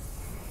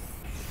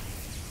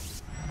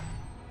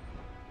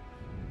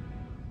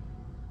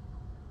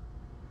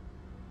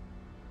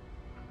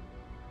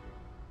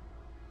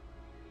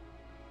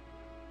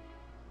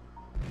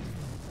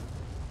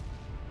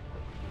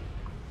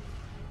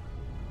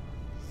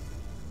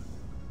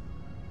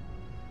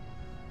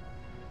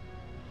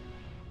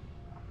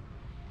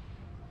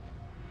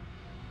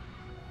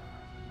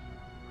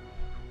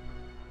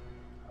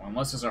 Well,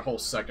 unless there's a whole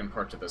second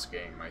part to this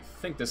game, I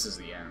think this is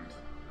the end.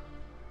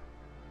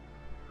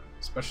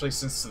 Especially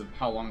since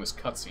how long this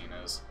cutscene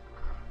is.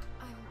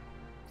 I'm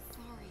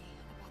sorry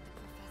about the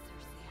professor,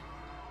 Sam.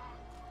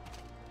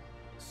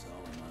 So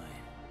am I.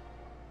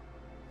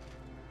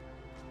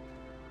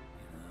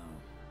 You know,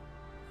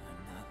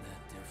 I'm not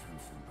that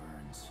different from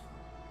Burns.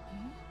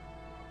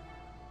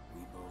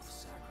 We both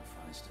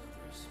sacrificed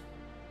others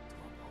to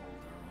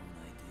uphold our own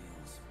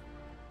ideals.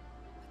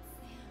 But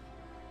Sam,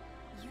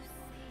 you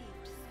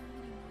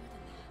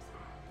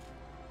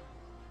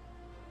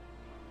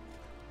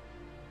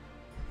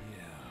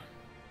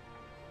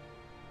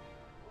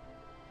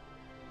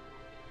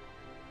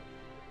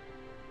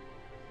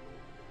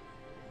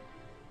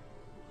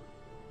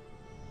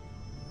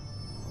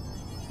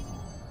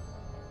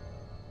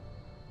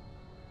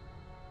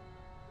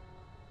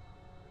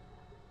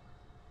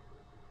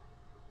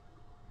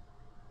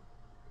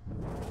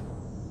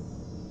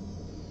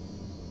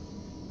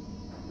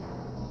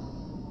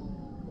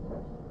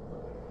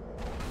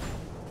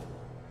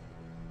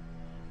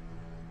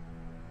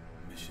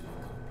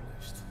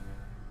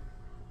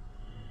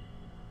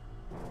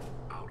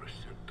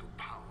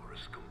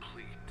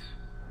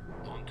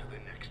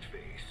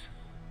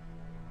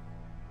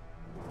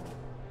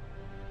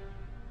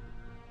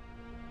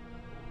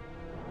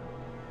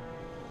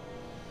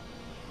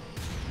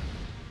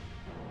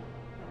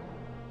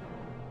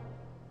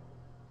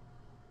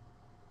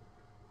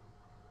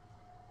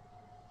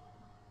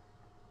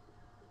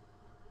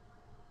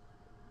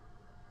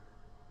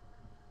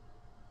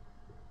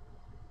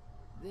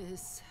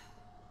This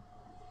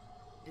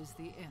is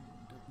the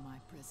end of my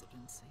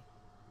presidency.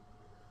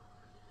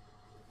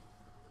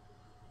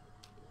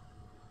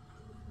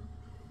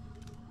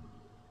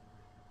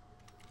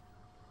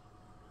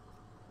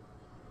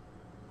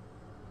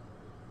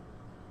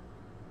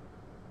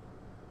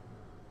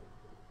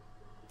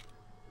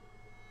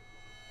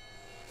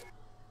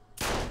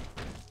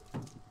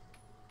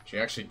 She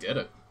actually did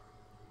it.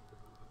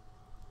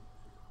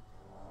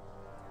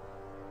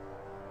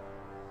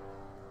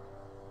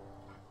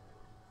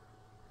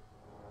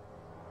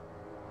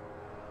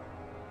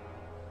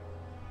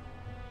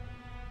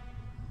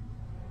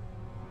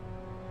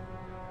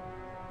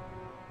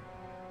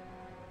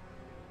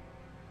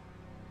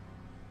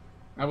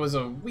 That was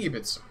a wee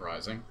bit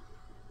surprising.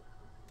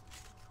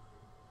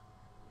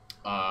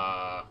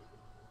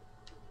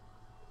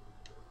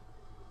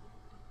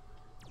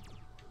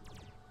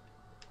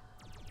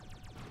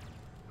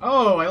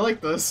 Oh, I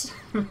like this.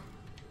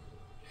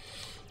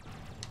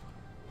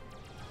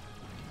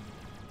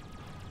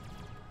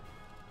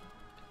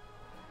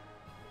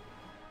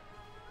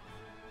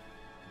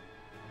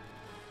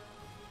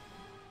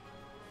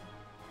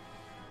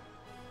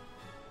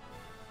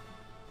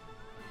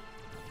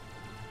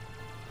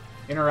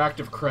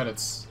 Interactive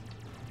credits.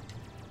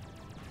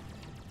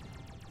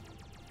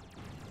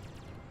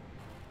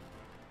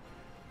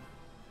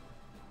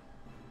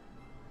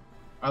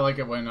 I like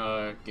it when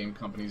game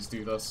companies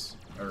do this,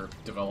 or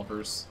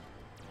developers.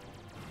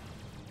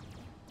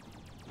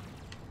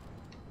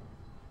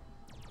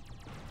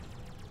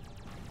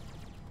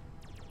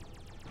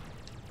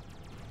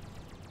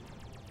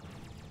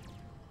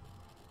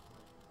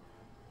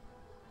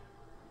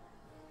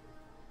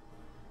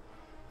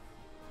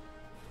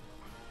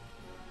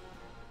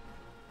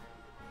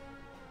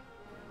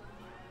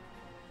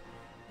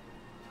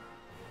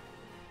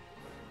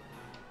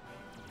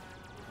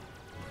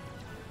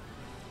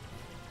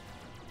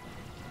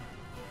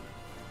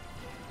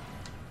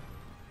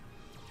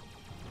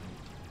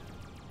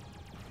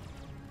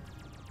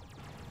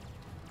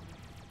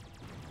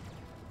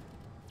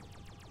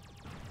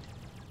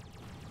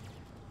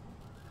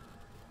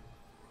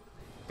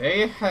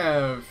 They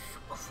have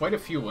quite a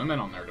few women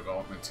on their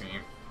development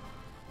team.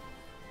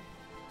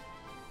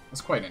 That's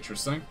quite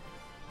interesting.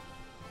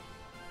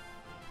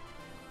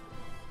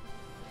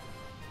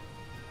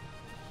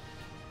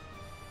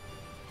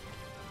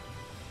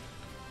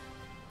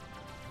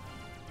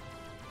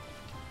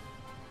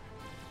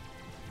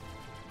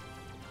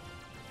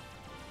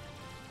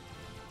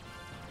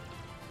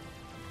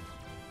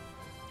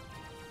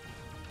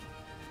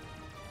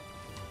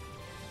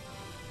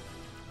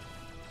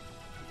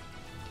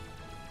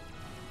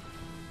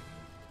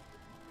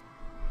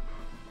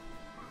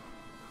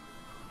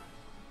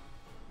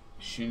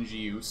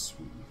 Shinji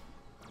Usu.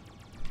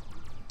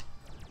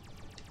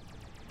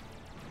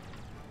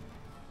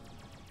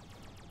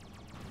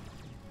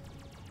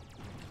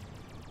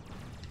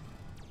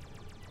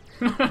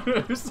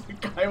 There's the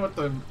guy with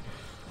the...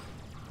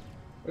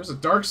 There's a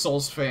Dark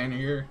Souls fan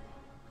here.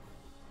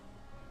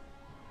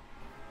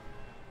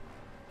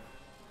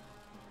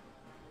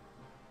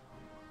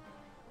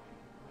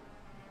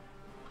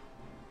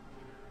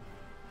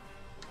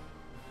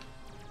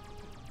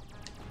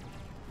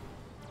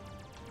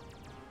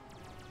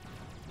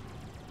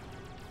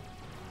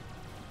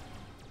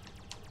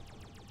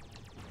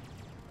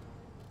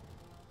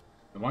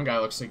 One guy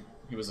looks like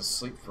he was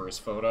asleep for his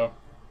photo.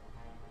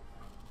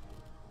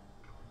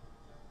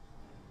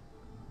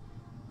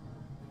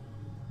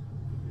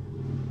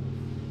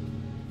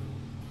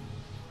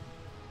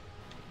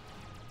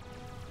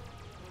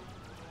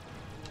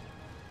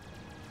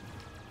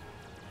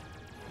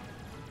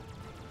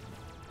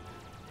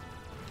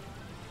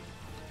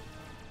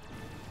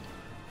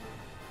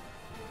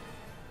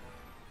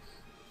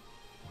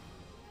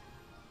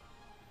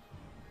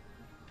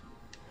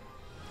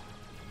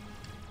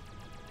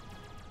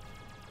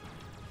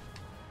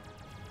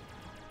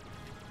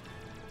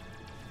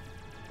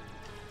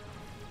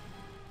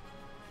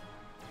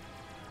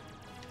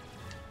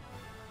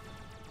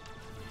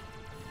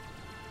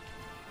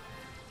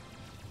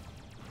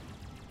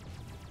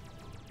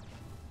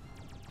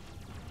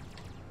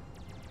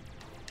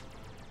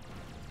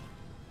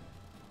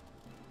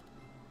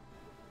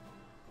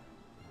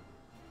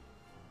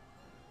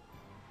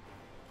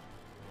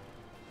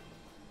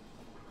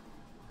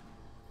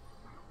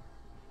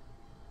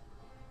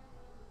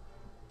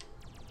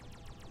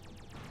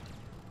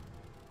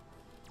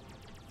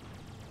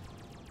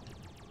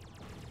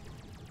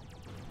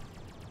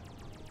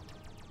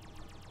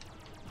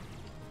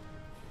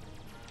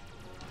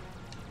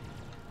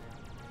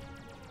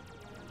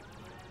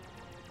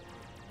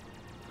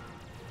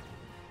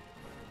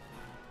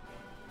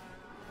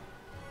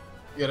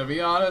 Yeah, to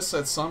be honest,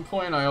 at some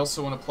point I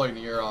also want to play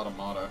Nier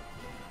Automata.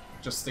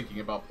 Just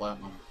thinking about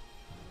Platinum.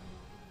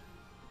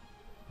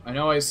 I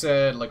know I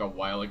said, like, a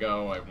while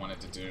ago I wanted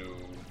to do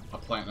a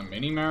Platinum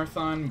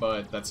mini-marathon,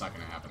 but that's not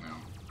going to happen now.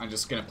 I'm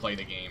just going to play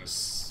the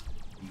games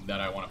that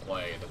I want to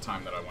play at the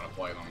time that I want to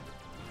play them.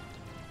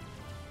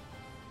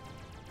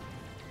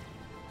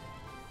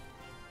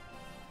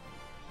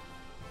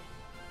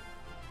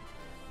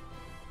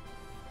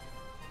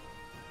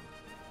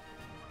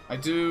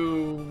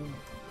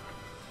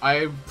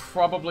 I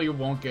probably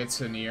won't get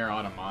to Nier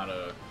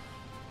Automata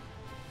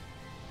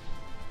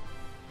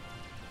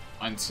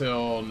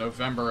until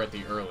November at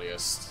the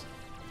earliest.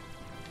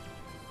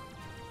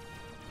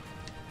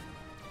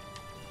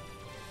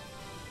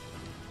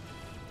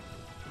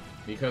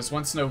 Because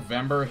once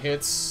November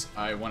hits,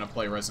 I want to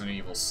play Resident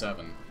Evil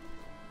 7.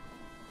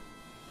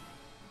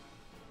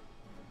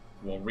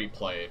 We'll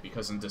replay it,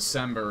 because in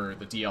December,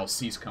 the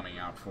DLC's coming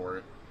out for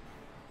it.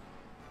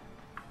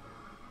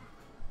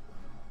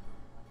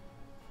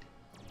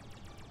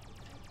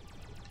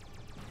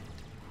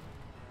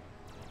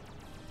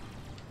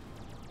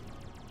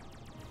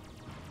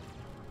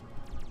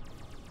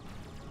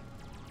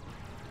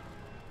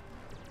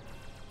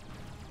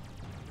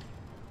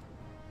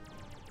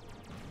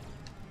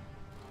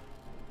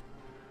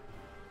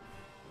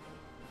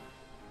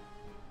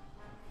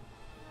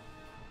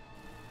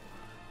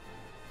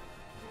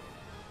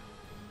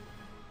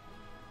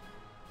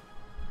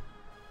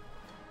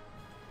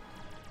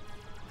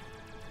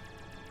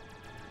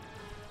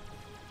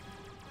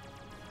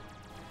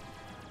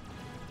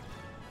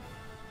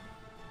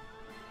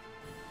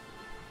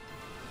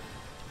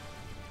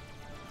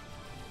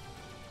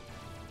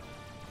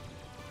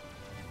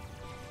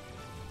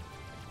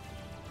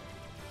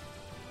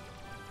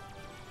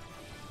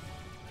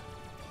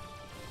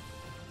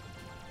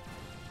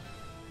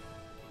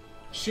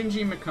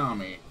 Shinji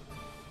Mikami.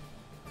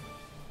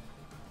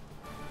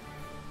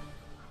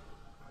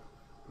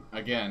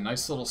 Again,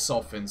 nice little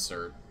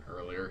self-insert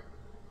earlier.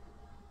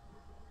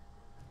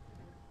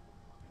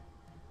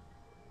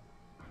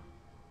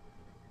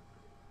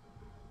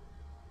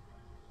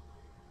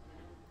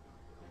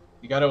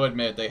 You gotta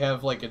admit, they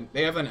have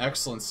they have an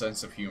excellent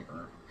sense of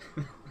humor.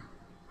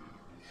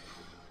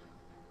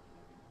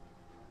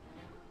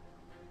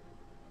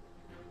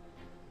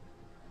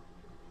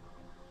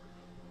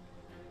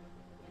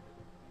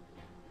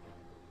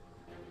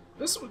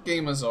 This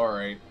game is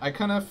alright. I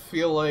kind of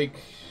feel like...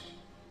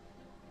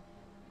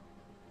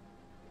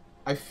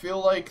 I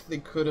feel like they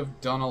could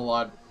have done a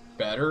lot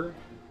better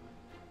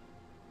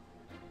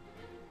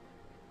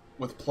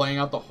with playing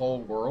out the whole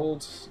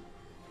world,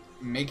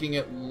 making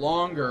it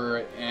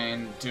longer,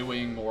 and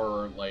doing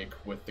more, like,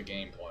 with the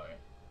gameplay.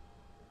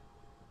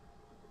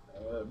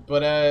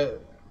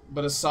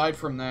 But aside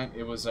from that,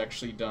 it was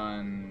actually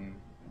done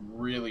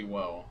really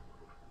well.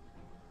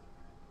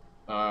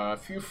 A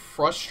few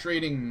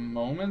frustrating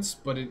moments,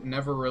 but it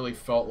never really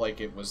felt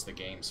like it was the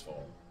game's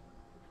fault.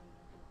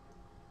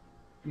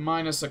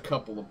 Minus a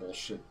couple of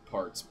bullshit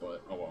parts,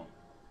 but oh well.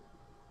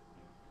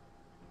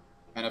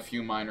 And a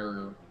few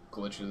minor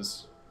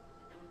glitches.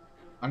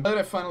 I'm glad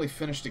I finally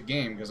finished a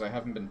game, because I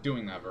haven't been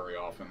doing that very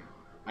often.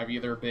 I've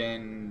either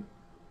been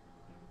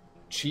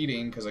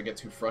cheating, because I get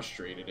too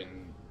frustrated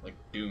in, like,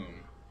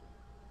 Doom.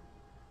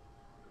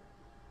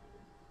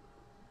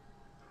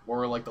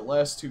 Or, like, the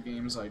last two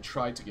games I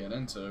tried to get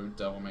into,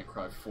 Devil May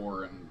Cry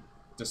 4 and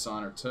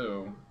Dishonored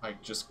 2, I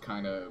just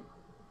kind of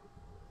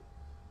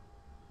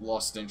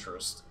lost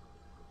interest.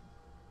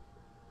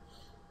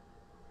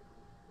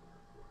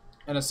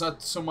 And it's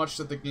not so much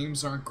that the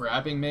games aren't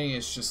grabbing me,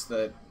 it's just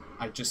that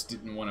I just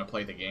didn't want to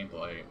play the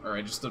gameplay, or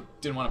I just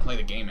didn't want to play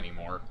the game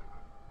anymore.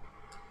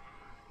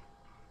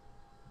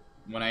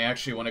 When I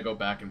actually want to go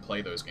back and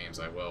play those games,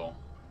 I will.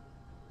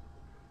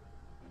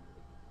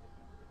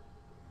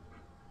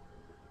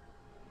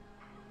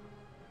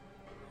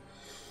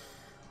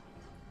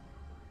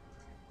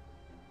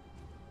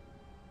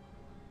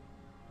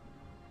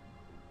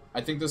 I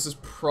think this is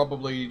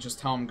probably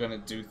just how I'm gonna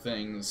do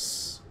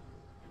things,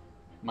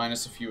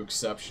 minus a few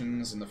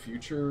exceptions in the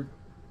future,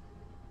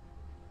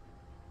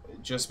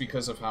 just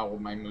because of how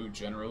my mood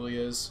generally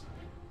is.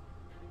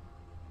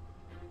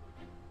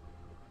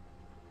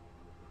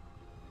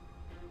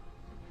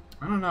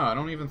 I don't know, I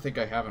don't even think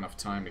I have enough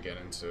time to get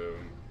into...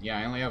 Yeah,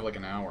 I only have like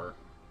an hour.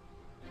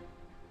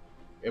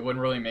 It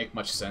wouldn't really make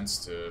much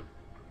sense to...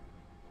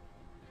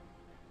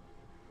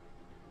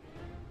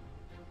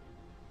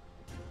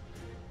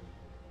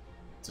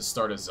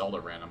 start a Zelda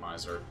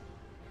randomizer.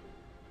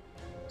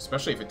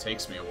 Especially if it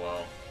takes me a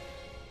while.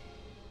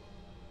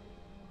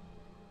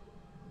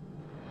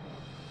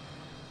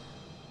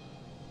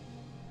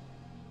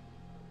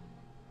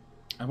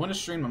 I want to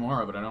stream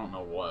tomorrow, but I don't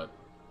know what.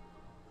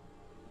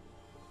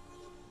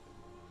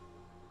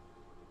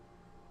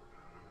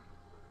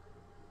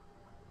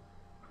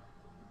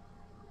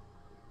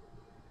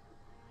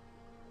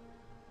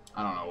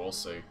 I don't know, we'll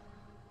see.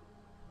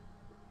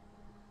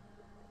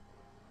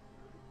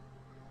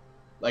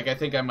 Like, I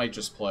think I might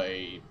just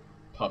play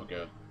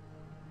PUBG.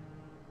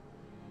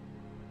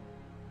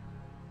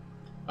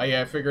 Oh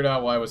yeah, I figured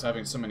out why I was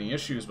having so many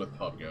issues with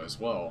PUBG as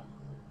well.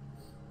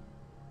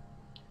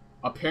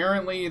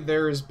 Apparently,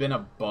 there's been a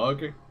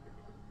bug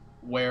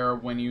where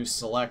when you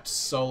select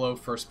solo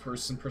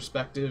first-person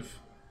perspective,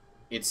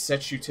 it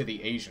sets you to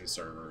the Asian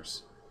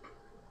servers.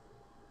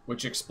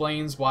 Which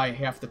explains why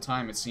half the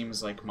time it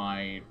seems like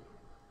my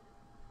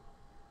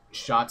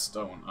shots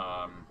don't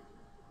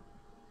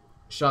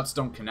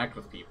connect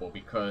with people,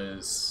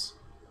 because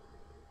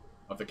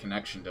of the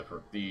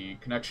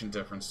connection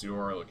difference to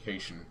our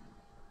location.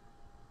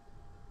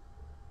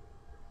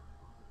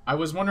 I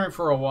was wondering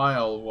for a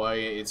while why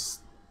it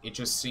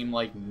just seemed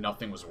like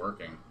nothing was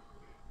working.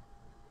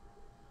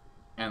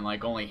 And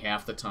like only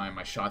half the time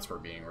my shots were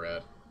being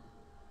read.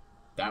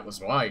 That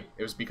was why.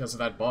 It was because of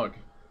that bug.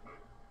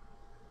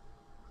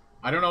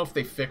 I don't know if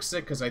they fixed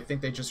it, because I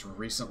think they just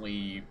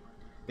recently...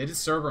 They did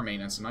server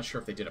maintenance. I'm not sure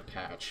if they did a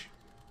patch.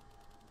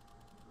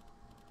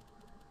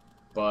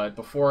 But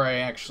before I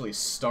actually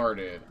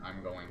started,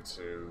 I'm going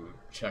to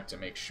check to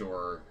make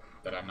sure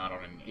that I'm not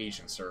on an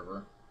Asian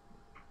server.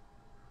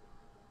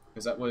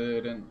 Because that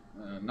would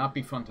not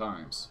be fun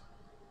times.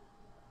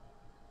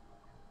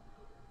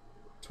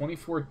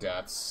 24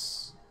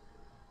 deaths.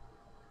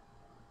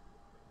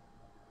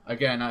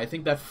 Again, I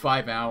think that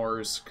 5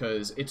 hours,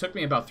 because it took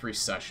me about 3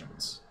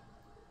 sessions.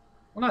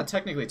 Well, not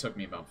technically, it took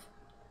me about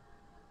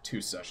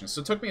 2 sessions.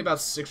 So it took me about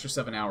 6 or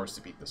 7 hours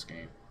to beat this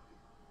game.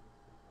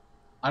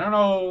 I don't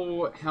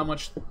know how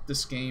much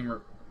this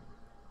game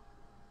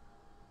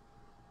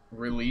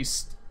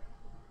released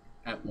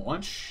at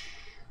launch.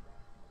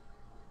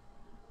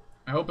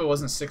 I hope it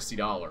wasn't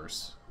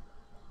 $60.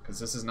 Because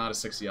this is not a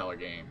 $60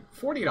 game.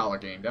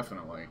 $40 game,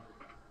 definitely.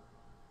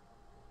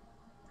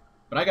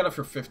 But I got it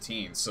for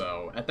 $15,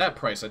 so at that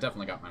price, I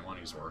definitely got my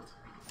money's worth.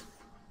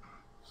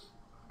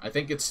 I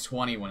think it's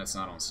 $20 when it's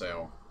not on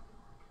sale.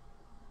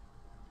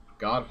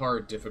 God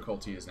Hard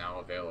difficulty is now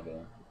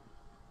available.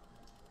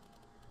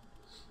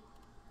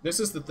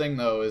 This is the thing,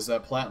 though, is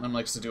that Platinum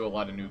likes to do a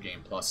lot of New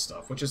Game Plus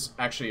stuff, which is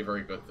actually a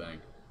very good thing.